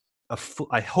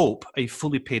I hope a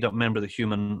fully paid up member of the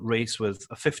human race with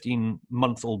a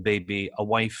 15-month-old baby, a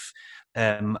wife,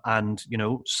 and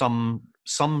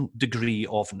some degree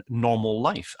of normal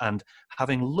life. And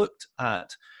having looked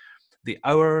at the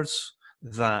hours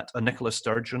that a Nicola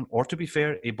Sturgeon, or to be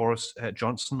fair, a Boris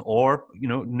Johnson, or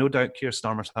no doubt Keir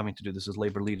Starmer's having to do this as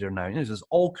Labour leader now. This is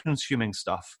all-consuming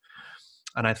stuff,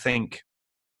 and I think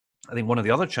one of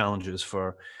the other challenges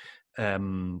for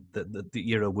the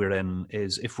era we're in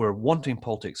is, if we're wanting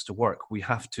politics to work, we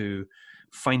have to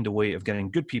find a way of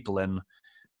getting good people in,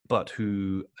 but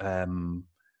who can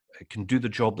do the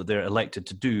job that they're elected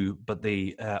to do, but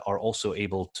they are also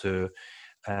able to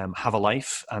have a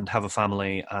life and have a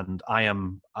family. And I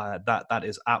am that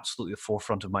is absolutely the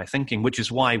forefront of my thinking, which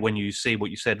is why when you say what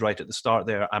you said right at the start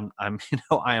there,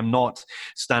 I am not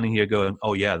standing here going,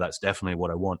 oh yeah, that's definitely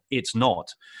what I want. It's not.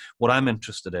 What I'm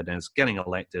interested in is getting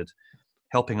elected,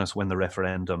 helping us win the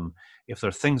referendum. If there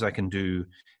are things I can do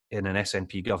in an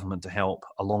SNP government to help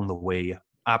along the way,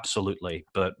 absolutely.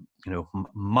 But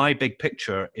my big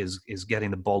picture is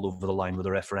getting the ball over the line with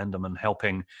the referendum and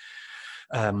helping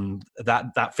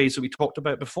that phase that we talked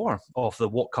about before of the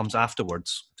what comes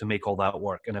afterwards to make all that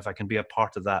work. And if I can be a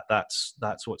part of that, that's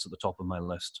what's at the top of my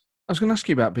list. I was going to ask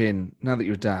you about now that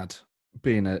you're a dad,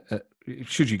 being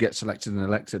should you get selected and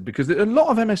elected, because a lot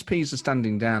of MSPs are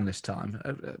standing down this time,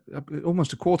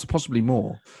 almost a quarter, possibly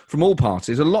more, from all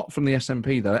parties. A lot from the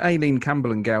SNP though. Aileen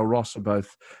Campbell and Gail Ross are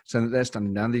both saying that they're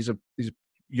standing down. These are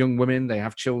young women, they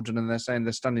have children, and they're saying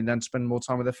they're standing down to spend more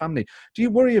time with their family. Do you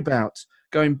worry about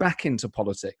going back into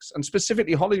politics, and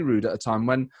specifically Holyrood, at a time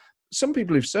when some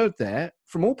people who've served there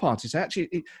from all parties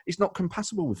actually it's not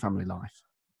compatible with family life?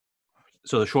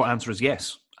 So the short answer is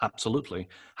yes, absolutely.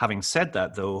 Having said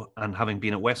that though, and having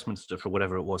been at Westminster for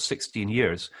whatever it was, 16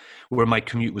 years, where my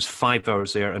commute was 5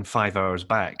 hours there and 5 hours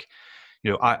back,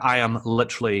 I am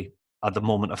literally at the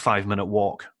moment a 5-minute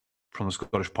walk from the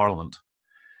Scottish Parliament.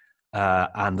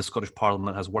 And the Scottish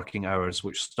Parliament has working hours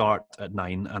which start at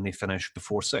 9 and they finish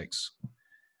before 6.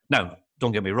 Now,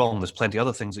 don't get me wrong, there's plenty of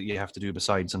other things that you have to do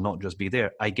besides and not just be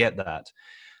there. I get that.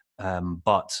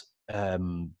 But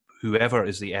whoever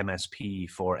is the MSP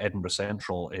for Edinburgh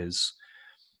Central is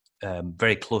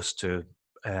very close to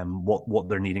what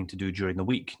they're needing to do during the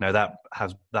week. Now,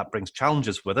 that brings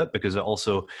challenges with it, because it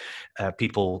also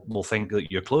people will think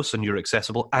that you're close and you're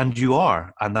accessible, and you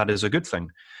are, and that is a good thing.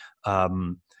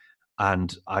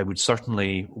 And I would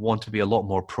certainly want to be a lot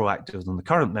more proactive than the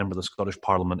current member of the Scottish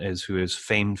Parliament is, who is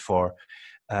famed for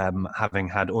having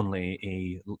had only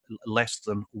a less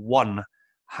than one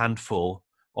handful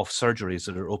of surgeries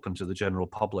that are open to the general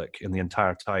public in the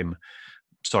entire time.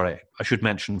 Sorry, I should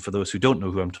mention, for those who don't know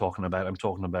who I'm talking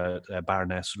about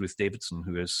Baroness Ruth Davidson,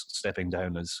 who is stepping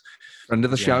down as friend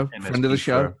of the show,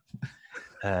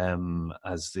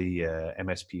 as the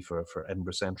MSP for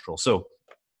Edinburgh Central. So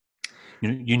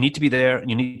you need to be there,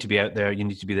 you need to be out there, you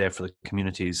need to be there for the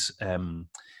communities, and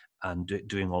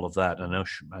doing all of that. I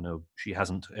know she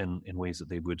hasn't in ways that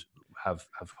they would have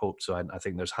hoped. So I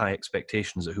think there's high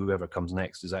expectations that whoever comes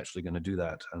next is actually going to do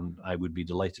that, and I would be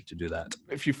delighted to do that.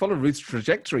 If you follow Ruth's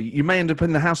trajectory, you may end up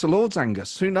in the House of Lords,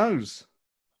 Angus. Who knows?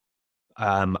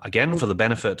 Again, for the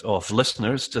benefit of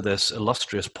listeners to this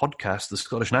illustrious podcast, the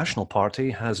Scottish National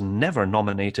Party has never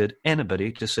nominated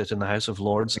anybody to sit in the House of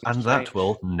Lords, and that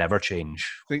will never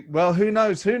change. Well, who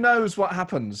knows? Who knows what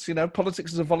happens?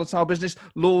 Politics is a volatile business.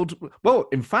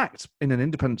 In fact, in an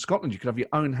independent Scotland, you could have your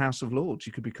own House of Lords.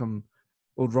 You could become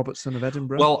Lord Robertson of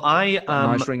Edinburgh. Well, I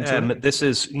am. This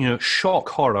is, shock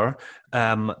horror.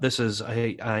 This is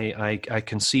I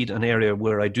concede an area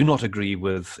where I do not agree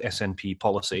with SNP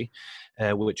policy,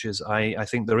 which is I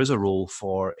think there is a role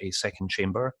for a second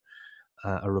chamber,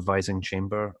 a revising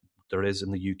chamber. there is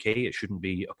in the UK. It shouldn't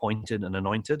be appointed and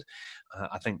anointed.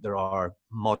 I think there are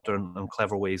modern and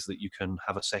clever ways that you can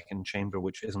have a second chamber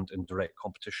which isn't in direct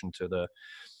competition to the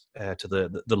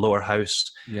lower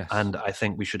house. Yes. And I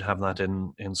think we should have that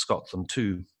in Scotland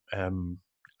too. I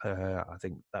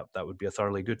think that would be a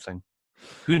thoroughly good thing.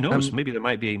 Who knows? Maybe there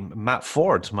might be Matt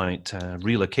Ford might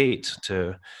relocate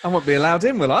to. I won't be allowed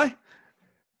in, will I?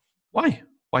 Why?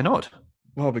 Why not?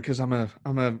 Well, because I'm a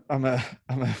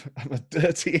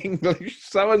dirty English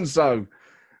so and so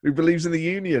who believes in the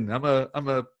union. I'm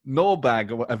a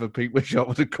Norbag or whatever Pete Wishart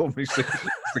would have called me.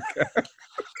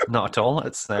 Not at all.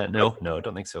 It's no, I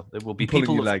don't think so. There will be Pulling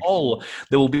people your of leg. all.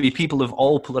 There will be people of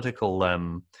all political.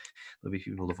 There'll be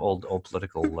people of all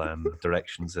political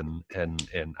directions in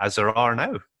as there are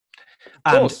now.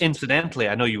 And incidentally,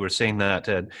 I know you were saying that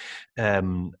to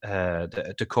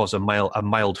cause a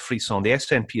mild frisson. The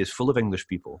SNP is full of English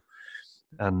people,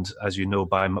 and as you know,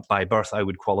 by birth, I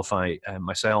would qualify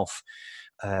myself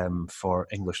for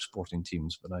English sporting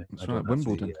teams, but I don't have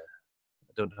Wimbledon.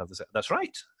 I don't have this. That's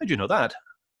right. How do you know that?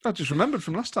 I just remembered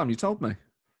from last time you told me.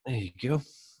 There you go.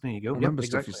 I remember exactly.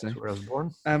 stuff you say. That's where I was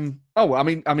born.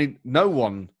 I mean, no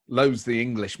one loathes the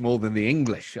English more than the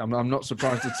English. I'm not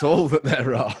surprised at all that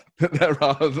there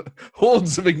are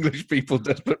hordes of English people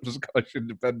desperate for Scottish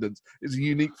independence. It's a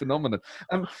unique phenomenon.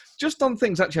 Just on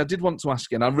things, actually, I did want to ask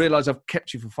you, and I realise I've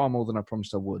kept you for far more than I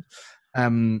promised I would.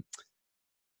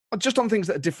 Just on things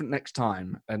that are different next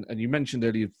time, and you mentioned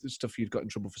earlier the stuff you'd got in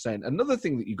trouble for saying. Another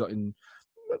thing that you got in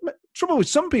trouble with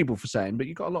some people for saying, but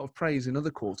you got a lot of praise in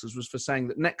other quarters, was for saying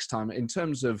that next time, in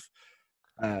terms of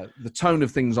the tone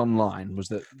of things online, was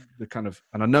that the kind of,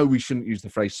 and I know we shouldn't use the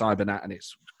phrase cybernat and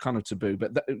it's kind of taboo,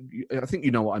 but I think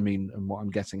you know what I mean, and what I'm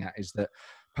getting at is that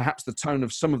perhaps the tone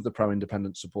of some of the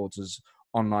pro-independent supporters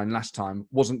online last time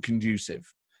wasn't conducive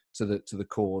to the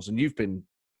cause, and you've been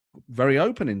very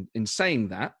open in saying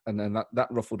that, and then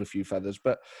that ruffled a few feathers.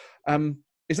 But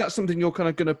is that something you're kind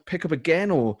of going to pick up again,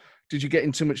 or did you get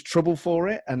in too much trouble for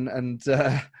it? And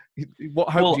what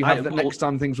hope do you have that next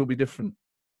time things will be different?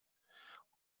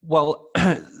 Well,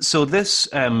 so this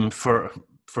for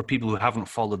people who haven't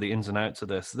followed the ins and outs of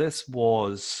this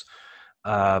was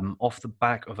off the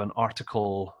back of an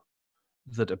article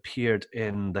that appeared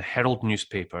in the Herald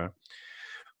newspaper,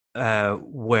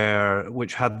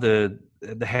 which had the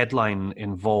headline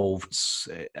involved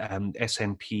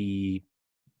SNP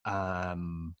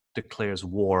declares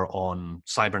war on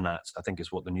cybernats, I think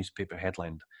is what the newspaper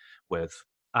headlined with.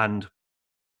 And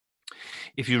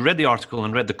if you read the article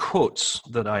and read the quotes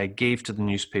that I gave to the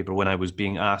newspaper when I was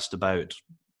being asked about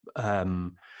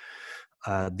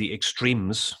the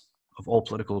extremes of all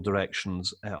political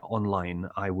directions online,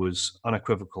 I was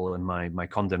unequivocal in my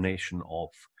condemnation of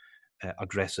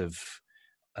aggressive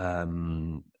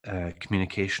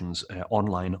communications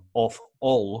online of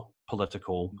all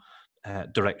political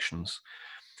directions.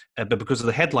 But because of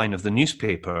the headline of the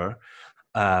newspaper,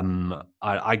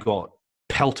 I got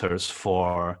pelters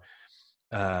for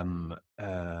having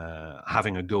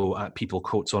a go at people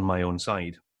quotes on my own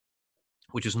side,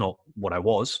 which is not what I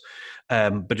was.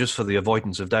 But just for the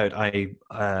avoidance of doubt, I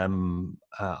am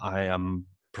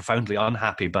profoundly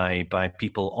unhappy by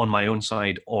people on my own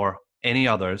side or any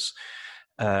others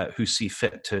who see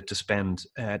fit to spend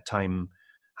time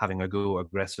having a go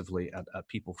aggressively at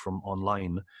people from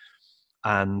online.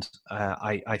 And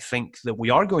I think that we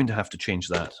are going to have to change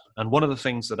that. And one of the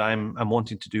things that I'm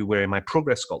wanting to do, wearing my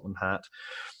Progress Scotland hat,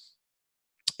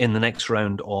 in the next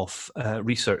round of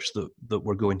research that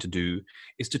we're going to do,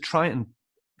 is to try and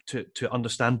to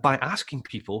understand, by asking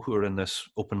people who are in this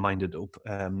open-minded,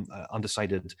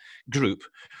 undecided group,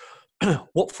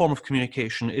 what form of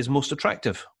communication is most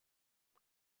attractive.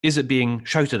 Is it being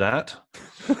shouted at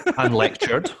and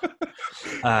lectured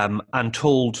and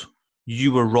told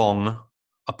you were wrong,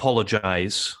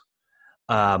 apologize,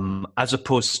 as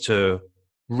opposed to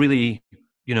really,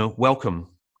 welcome,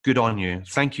 good on you,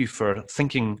 thank you for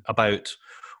thinking about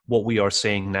what we are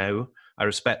saying now. I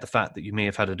respect the fact that you may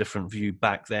have had a different view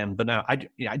back then, but now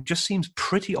it just seems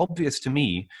pretty obvious to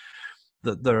me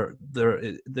that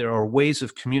there are ways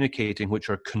of communicating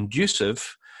which are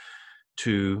conducive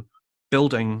to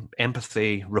building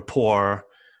empathy, rapport,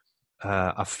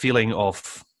 a feeling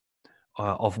of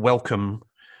welcome,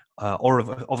 or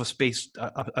of a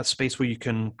space where you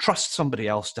can trust somebody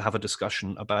else to have a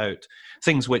discussion about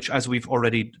things which, as we've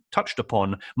already touched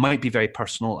upon, might be very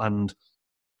personal and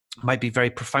might be very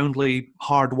profoundly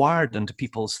hardwired into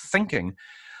people's thinking.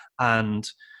 And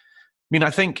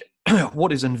I think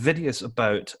what is invidious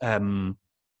about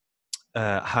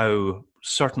how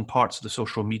certain parts of the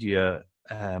social media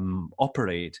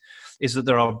operate is that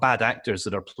there are bad actors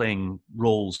that are playing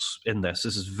roles in this.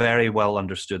 This is very well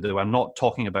understood, though I'm not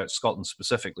talking about Scotland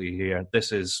specifically here.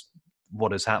 This is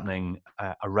what is happening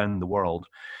around the world.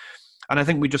 And I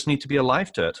think we just need to be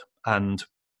alive to it. And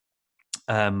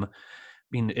I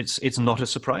mean, it's not a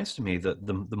surprise to me that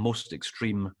the most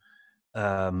extreme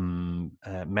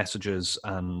messages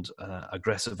and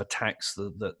aggressive attacks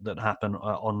that happen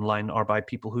online are by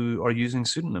people who are using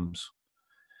pseudonyms,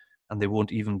 and they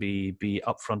won't even be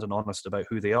upfront and honest about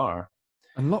who they are.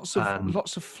 And lots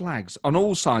of flags on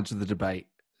all sides of the debate.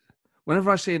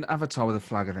 Whenever I see an avatar with a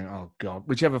flag, I think, oh God,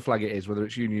 whichever flag it is, whether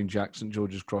it's Union Jack, St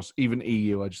George's Cross, even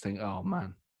EU, I just think, oh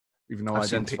man. Even though I've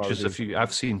seen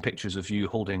pictures of you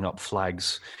holding up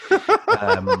flags. That's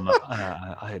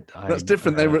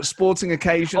different. They were at sporting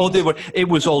occasions. Oh, they were. It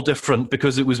was all different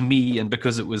because it was me and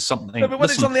because it was something. No, but when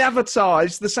it's on the avatar,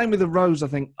 it's the same with the rose. I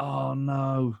think, oh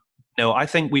no. No, I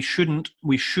think we should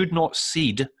not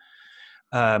cede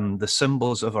the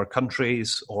symbols of our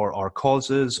countries or our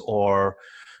causes or,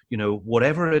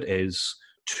 whatever it is,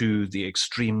 to the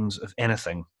extremes of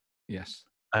anything. Yes.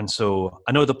 And so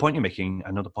I know the point you're making.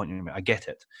 I get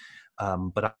it.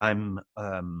 But I'm,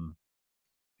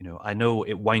 I know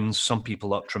it winds some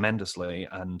people up tremendously.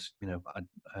 And, I'm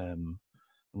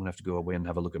going to have to go away and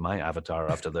have a look at my avatar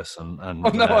after this.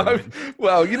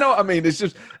 Well, you know what I mean? It's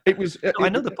just, I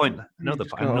know the point. I know the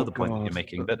point that you're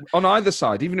making. But on either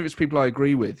side, even if it's people I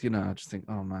agree with, I just think,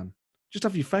 oh man, just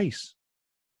have your face.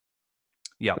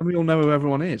 Yeah. And we all know who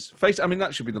everyone is.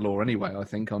 That should be the law anyway, I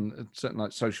think, on certain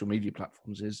like social media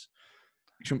platforms is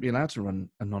you shouldn't be allowed to run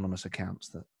anonymous accounts.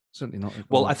 That certainly not.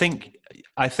 Well, I think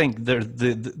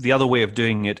the other way of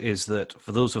doing it is that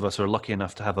for those of us who are lucky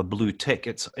enough to have a blue tick,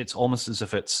 it's almost as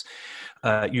if it's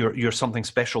you're something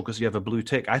special because you have a blue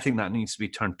tick. I think that needs to be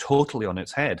turned totally on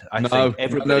its head. No,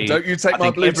 don't you take my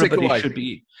blue tick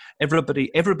away.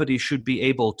 Everybody should be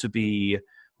able to be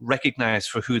recognized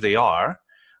for who they are.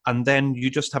 And then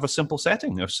you just have a simple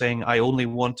setting of saying, I only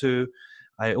want to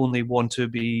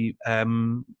be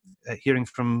hearing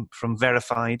from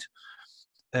verified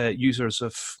users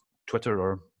of Twitter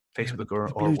or Facebook or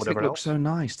whatever else. Looks so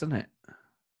nice, doesn't it?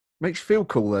 Makes you feel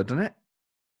cool, though, doesn't it?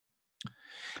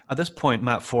 At this point,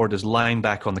 Matt Ford is lying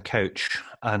back on the couch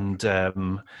and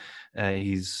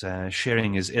he's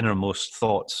sharing his innermost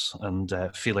thoughts and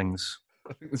feelings.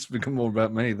 I think this has become more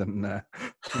about me than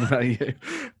about you.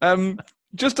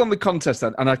 Just on the contest,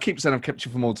 then, and I keep saying I've kept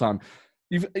you for more time.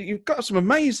 You've got some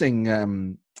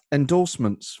amazing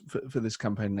endorsements for this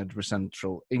campaign in Edinburgh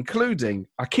Central, including,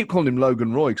 I keep calling him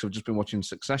Logan Roy because I've just been watching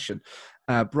Succession,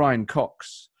 Brian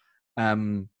Cox,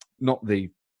 not the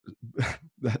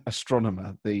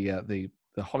astronomer, the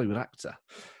Hollywood actor.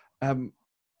 Have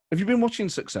you been watching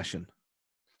Succession?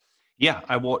 Yeah,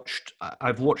 I've watched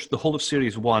the whole of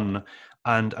series 1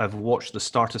 and I've watched the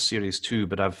start of series 2,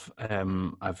 but I've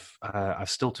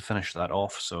still to finish that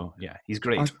off. So yeah, he's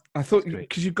great. I thought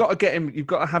because you've got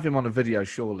to have him on a video,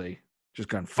 surely, just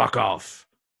going fuck off.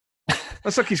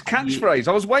 That's like his catchphrase.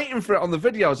 I was waiting for it on the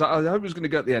video. I was like, I hope it was going to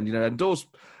go at the end. Endorse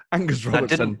Angus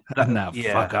Robertson.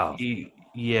 Fuck off.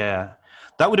 Yeah.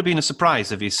 That would have been a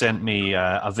surprise if he sent me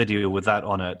a video with that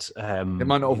on it. It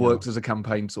might not have worked as a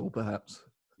campaign tool, perhaps.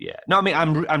 Yeah, no, I mean,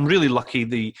 I'm really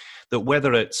lucky that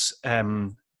whether it's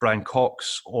Brian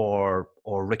Cox or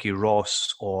Ricky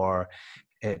Ross or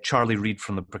Charlie Reid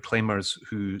from the Proclaimers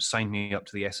who signed me up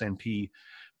to the SNP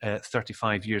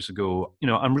 35 years ago,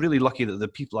 I'm really lucky that the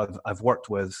people I've worked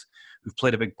with who've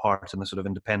played a big part in the sort of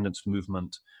independence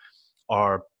movement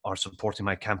are supporting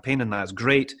my campaign, and that's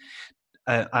great.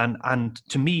 And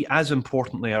to me, as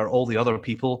importantly, are all the other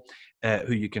people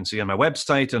who you can see on my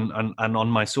website and on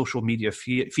my social media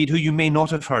feed, who you may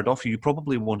not have heard of, who you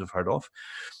probably won't have heard of,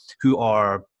 who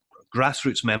are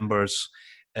grassroots members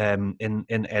in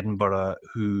Edinburgh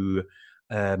who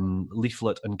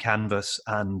leaflet and canvass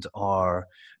and are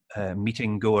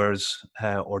meeting goers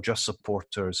or just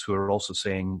supporters who are also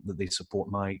saying that they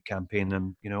support my campaign.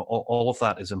 And, all of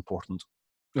that is important.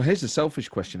 Well, here's a selfish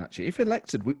question, actually. If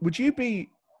elected, would you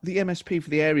be the MSP for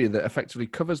the area that effectively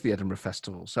covers the Edinburgh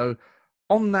Festival? So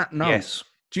on that note, yes.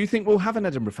 Do you think we'll have an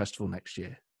Edinburgh Festival next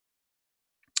year?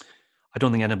 I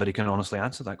don't think anybody can honestly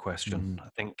answer that question. I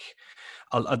think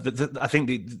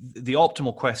the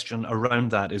optimal question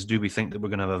around that is, do we think that we're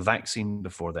going to have a vaccine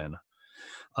before then?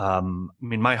 I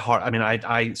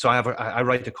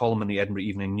write a column in the Edinburgh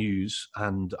Evening News,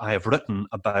 and I have written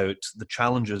about the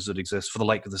challenges that exist for the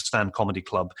like of the Stand Comedy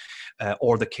Club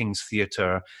or the King's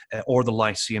Theatre or the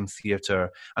Lyceum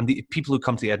Theatre, and the people who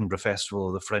come to the Edinburgh Festival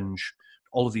or the Fringe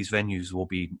all of these venues will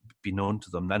be known to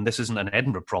them. And this isn't an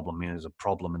Edinburgh problem. There's a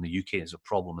problem in the UK. There's a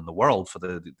problem in the world for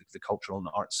the cultural and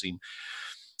the art scene.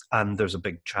 And there's a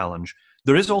big challenge.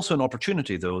 There is also an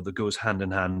opportunity, though, that goes hand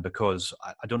in hand, because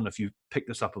I don't know if you picked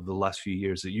this up over the last few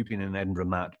years that you've been in Edinburgh,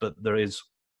 Matt, but there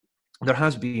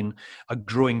has been a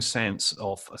growing sense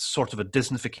of a sort of a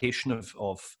Disneyfication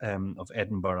of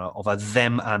Edinburgh, of a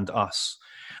them and us,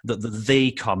 that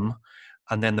they come,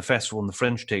 and then the festival and the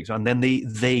Fringe takes, and then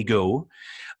they go,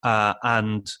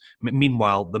 and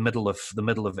meanwhile the middle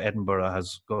of Edinburgh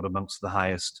has got amongst the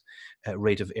highest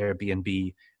rate of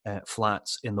Airbnb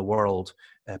flats in the world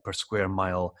per square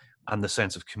mile, and the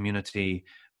sense of community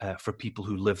for people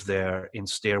who live there in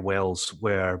stairwells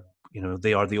where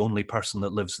they are the only person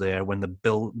that lives there, when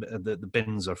the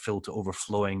bins are filled to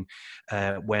overflowing,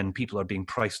 when people are being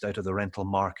priced out of the rental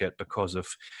market because of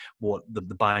what the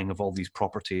buying of all these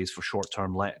properties for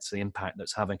short-term lets, the impact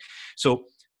that's having. So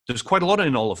there's quite a lot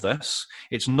in all of this.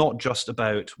 It's not just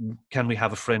about, can we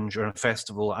have a Fringe or a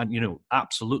festival? And,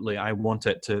 absolutely, I want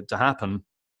it to happen.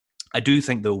 I do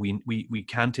think, though, we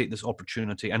can take this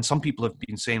opportunity, and some people have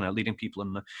been saying that, leading people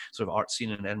in the sort of art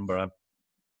scene in Edinburgh,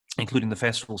 including the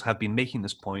festivals, have been making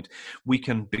this point. We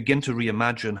can begin to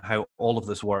reimagine how all of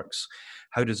this works.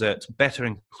 How does it better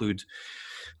include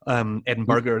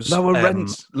Edinburghers?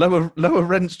 Lower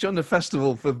rents during the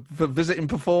festival for visiting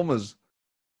performers.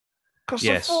 Costs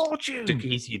a fortune.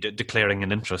 Easy declaring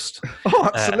an interest. Oh,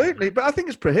 absolutely. But I think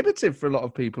it's prohibitive for a lot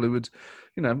of people who would,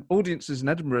 audiences in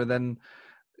Edinburgh then,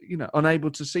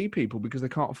 unable to see people because they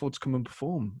can't afford to come and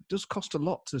perform. It does cost a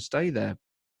lot to stay there.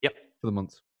 Yep. For the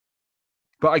month.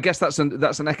 But I guess that's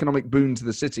an economic boon to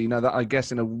the city. That, I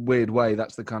guess, in a weird way,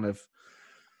 that's the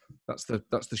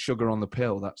sugar on the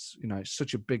pill. That's, it's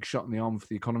such a big shot in the arm for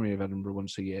the economy of Edinburgh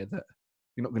once a year that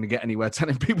you're not going to get anywhere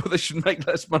telling people they should make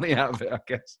less money out of it, I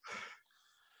guess.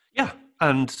 Yeah,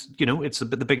 and it's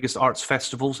the biggest arts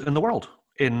festivals in the world.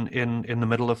 In the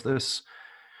middle of this,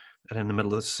 and in the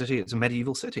middle of the city, it's a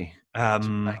medieval city. It's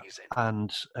amazing.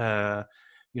 And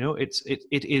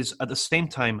it is at the same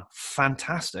time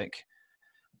fantastic.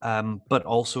 But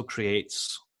also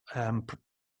creates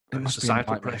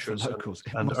societal pressures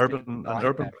and urban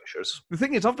pressures. The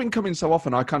thing is, I've been coming so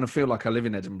often, I kind of feel like I live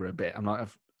in Edinburgh a bit. I'm like,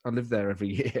 I live there every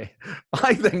year.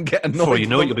 I then get annoyed. Before you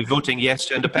know it, you'll be voting yes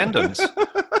to independence.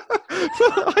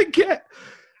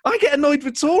 I get annoyed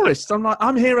with tourists. I'm like,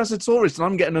 I'm here as a tourist, and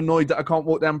I'm getting annoyed that I can't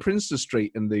walk down Prinster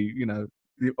Street in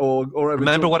or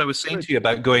Remember what I was saying to you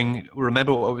about going.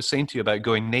 Remember what I was saying to you about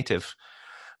going native.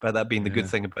 About that being the good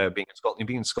thing about being in Scotland. You'll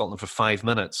be in Scotland for 5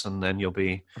 minutes, and then you'll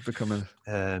be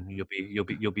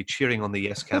cheering on the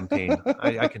Yes campaign.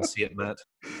 I can see it, Matt.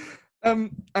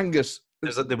 Angus,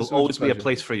 there will always be a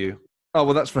place for you. Oh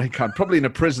well, that's very kind. Probably in a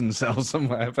prison cell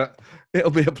somewhere, but it'll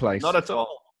be a place. Not at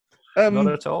all. Not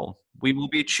at all. We will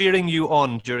be cheering you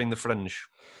on during the Fringe.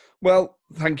 Well,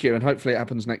 thank you, and hopefully it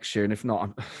happens next year. And if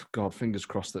not, God, fingers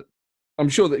crossed that. I'm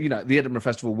sure that the Edinburgh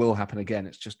Festival will happen again.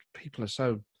 It's just people are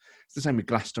so. It's the same with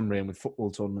Glastonbury and with football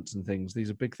tournaments and things. These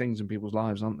are big things in people's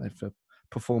lives, aren't they, for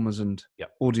performers and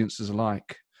audiences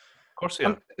alike? Of course,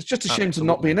 yeah. It's just a shame to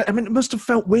not be in it. I mean, it must have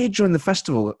felt weird during the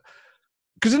festival.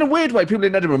 Because in a weird way, people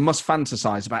in Edinburgh must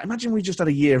fantasize about, imagine we just had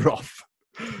a year off.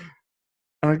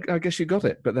 And I guess you got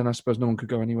it, but then I suppose no one could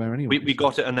go anywhere anyway. We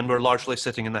got it, and then we're largely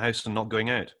sitting in the house and not going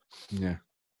out. Yeah.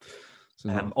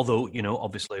 Although,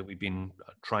 obviously we've been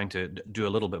trying to do a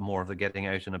little bit more of the getting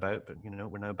out and about, but,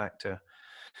 we're now back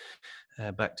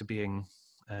to being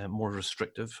more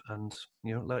restrictive, and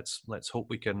let's hope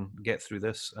we can get through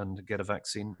this and get a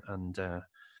vaccine and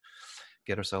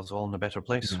get ourselves all in a better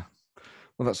place. Yeah.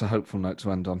 Well, that's a hopeful note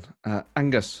to end on.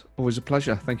 Angus, always a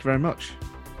pleasure. Thank you very much.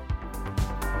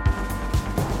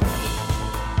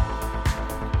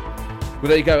 Well,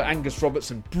 there you go, Angus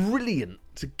Robertson. Brilliant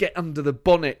to get under the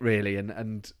bonnet, really,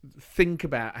 and think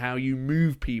about how you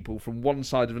move people from one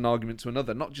side of an argument to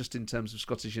another, not just in terms of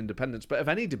Scottish independence, but of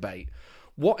any debate.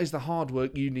 What is the hard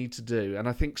work you need to do? And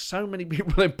I think so many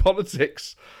people in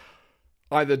politics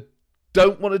either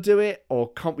don't want to do it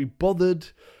or can't be bothered,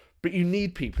 but you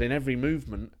need people in every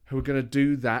movement who are going to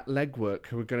do that legwork,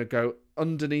 who are going to go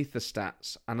underneath the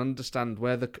stats and understand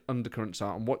where the undercurrents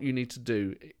are and what you need to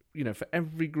do, for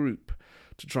every group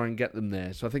to try and get them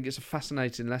there. So I think it's a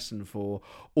fascinating lesson for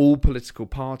all political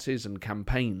parties and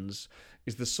campaigns,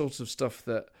 is the sort of stuff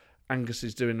that Angus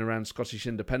is doing around Scottish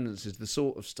independence is the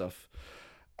sort of stuff,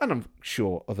 and I'm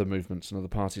sure other movements and other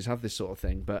parties have this sort of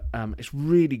thing, but it's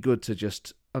really good to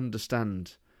just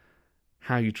understand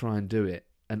how you try and do it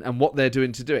and what they're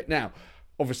doing to do it. Now,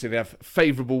 obviously they have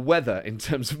favourable weather in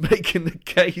terms of making the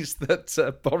case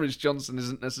that Boris Johnson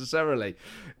isn't necessarily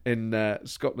in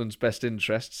Scotland's best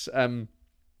interests.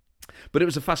 But it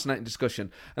was a fascinating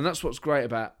discussion, and that's what's great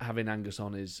about having Angus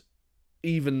on is,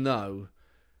 even though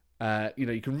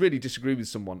you can really disagree with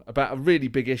someone about a really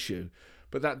big issue,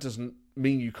 but that doesn't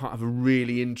mean you can't have a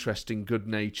really interesting,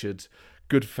 good-natured,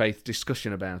 good faith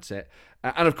discussion about it.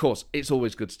 And of course, it's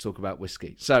always good to talk about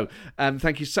whiskey. So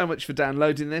thank you so much for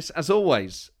downloading this. As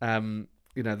always,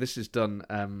 this is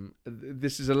done.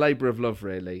 This is a labour of love,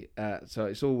 really. So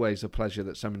it's always a pleasure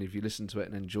that so many of you listen to it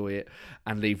and enjoy it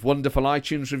and leave wonderful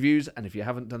iTunes reviews. And if you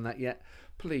haven't done that yet,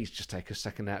 please just take a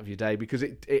second out of your day, because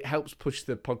it helps push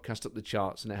the podcast up the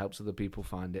charts and it helps other people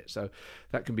find it. So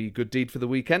that can be a good deed for the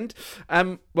weekend.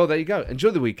 Well, there you go. Enjoy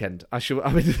the weekend. This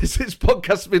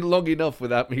podcast's been long enough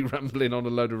without me rambling on a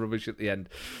load of rubbish at the end.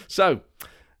 So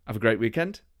have a great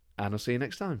weekend, and I'll see you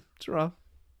next time. Ta-ra.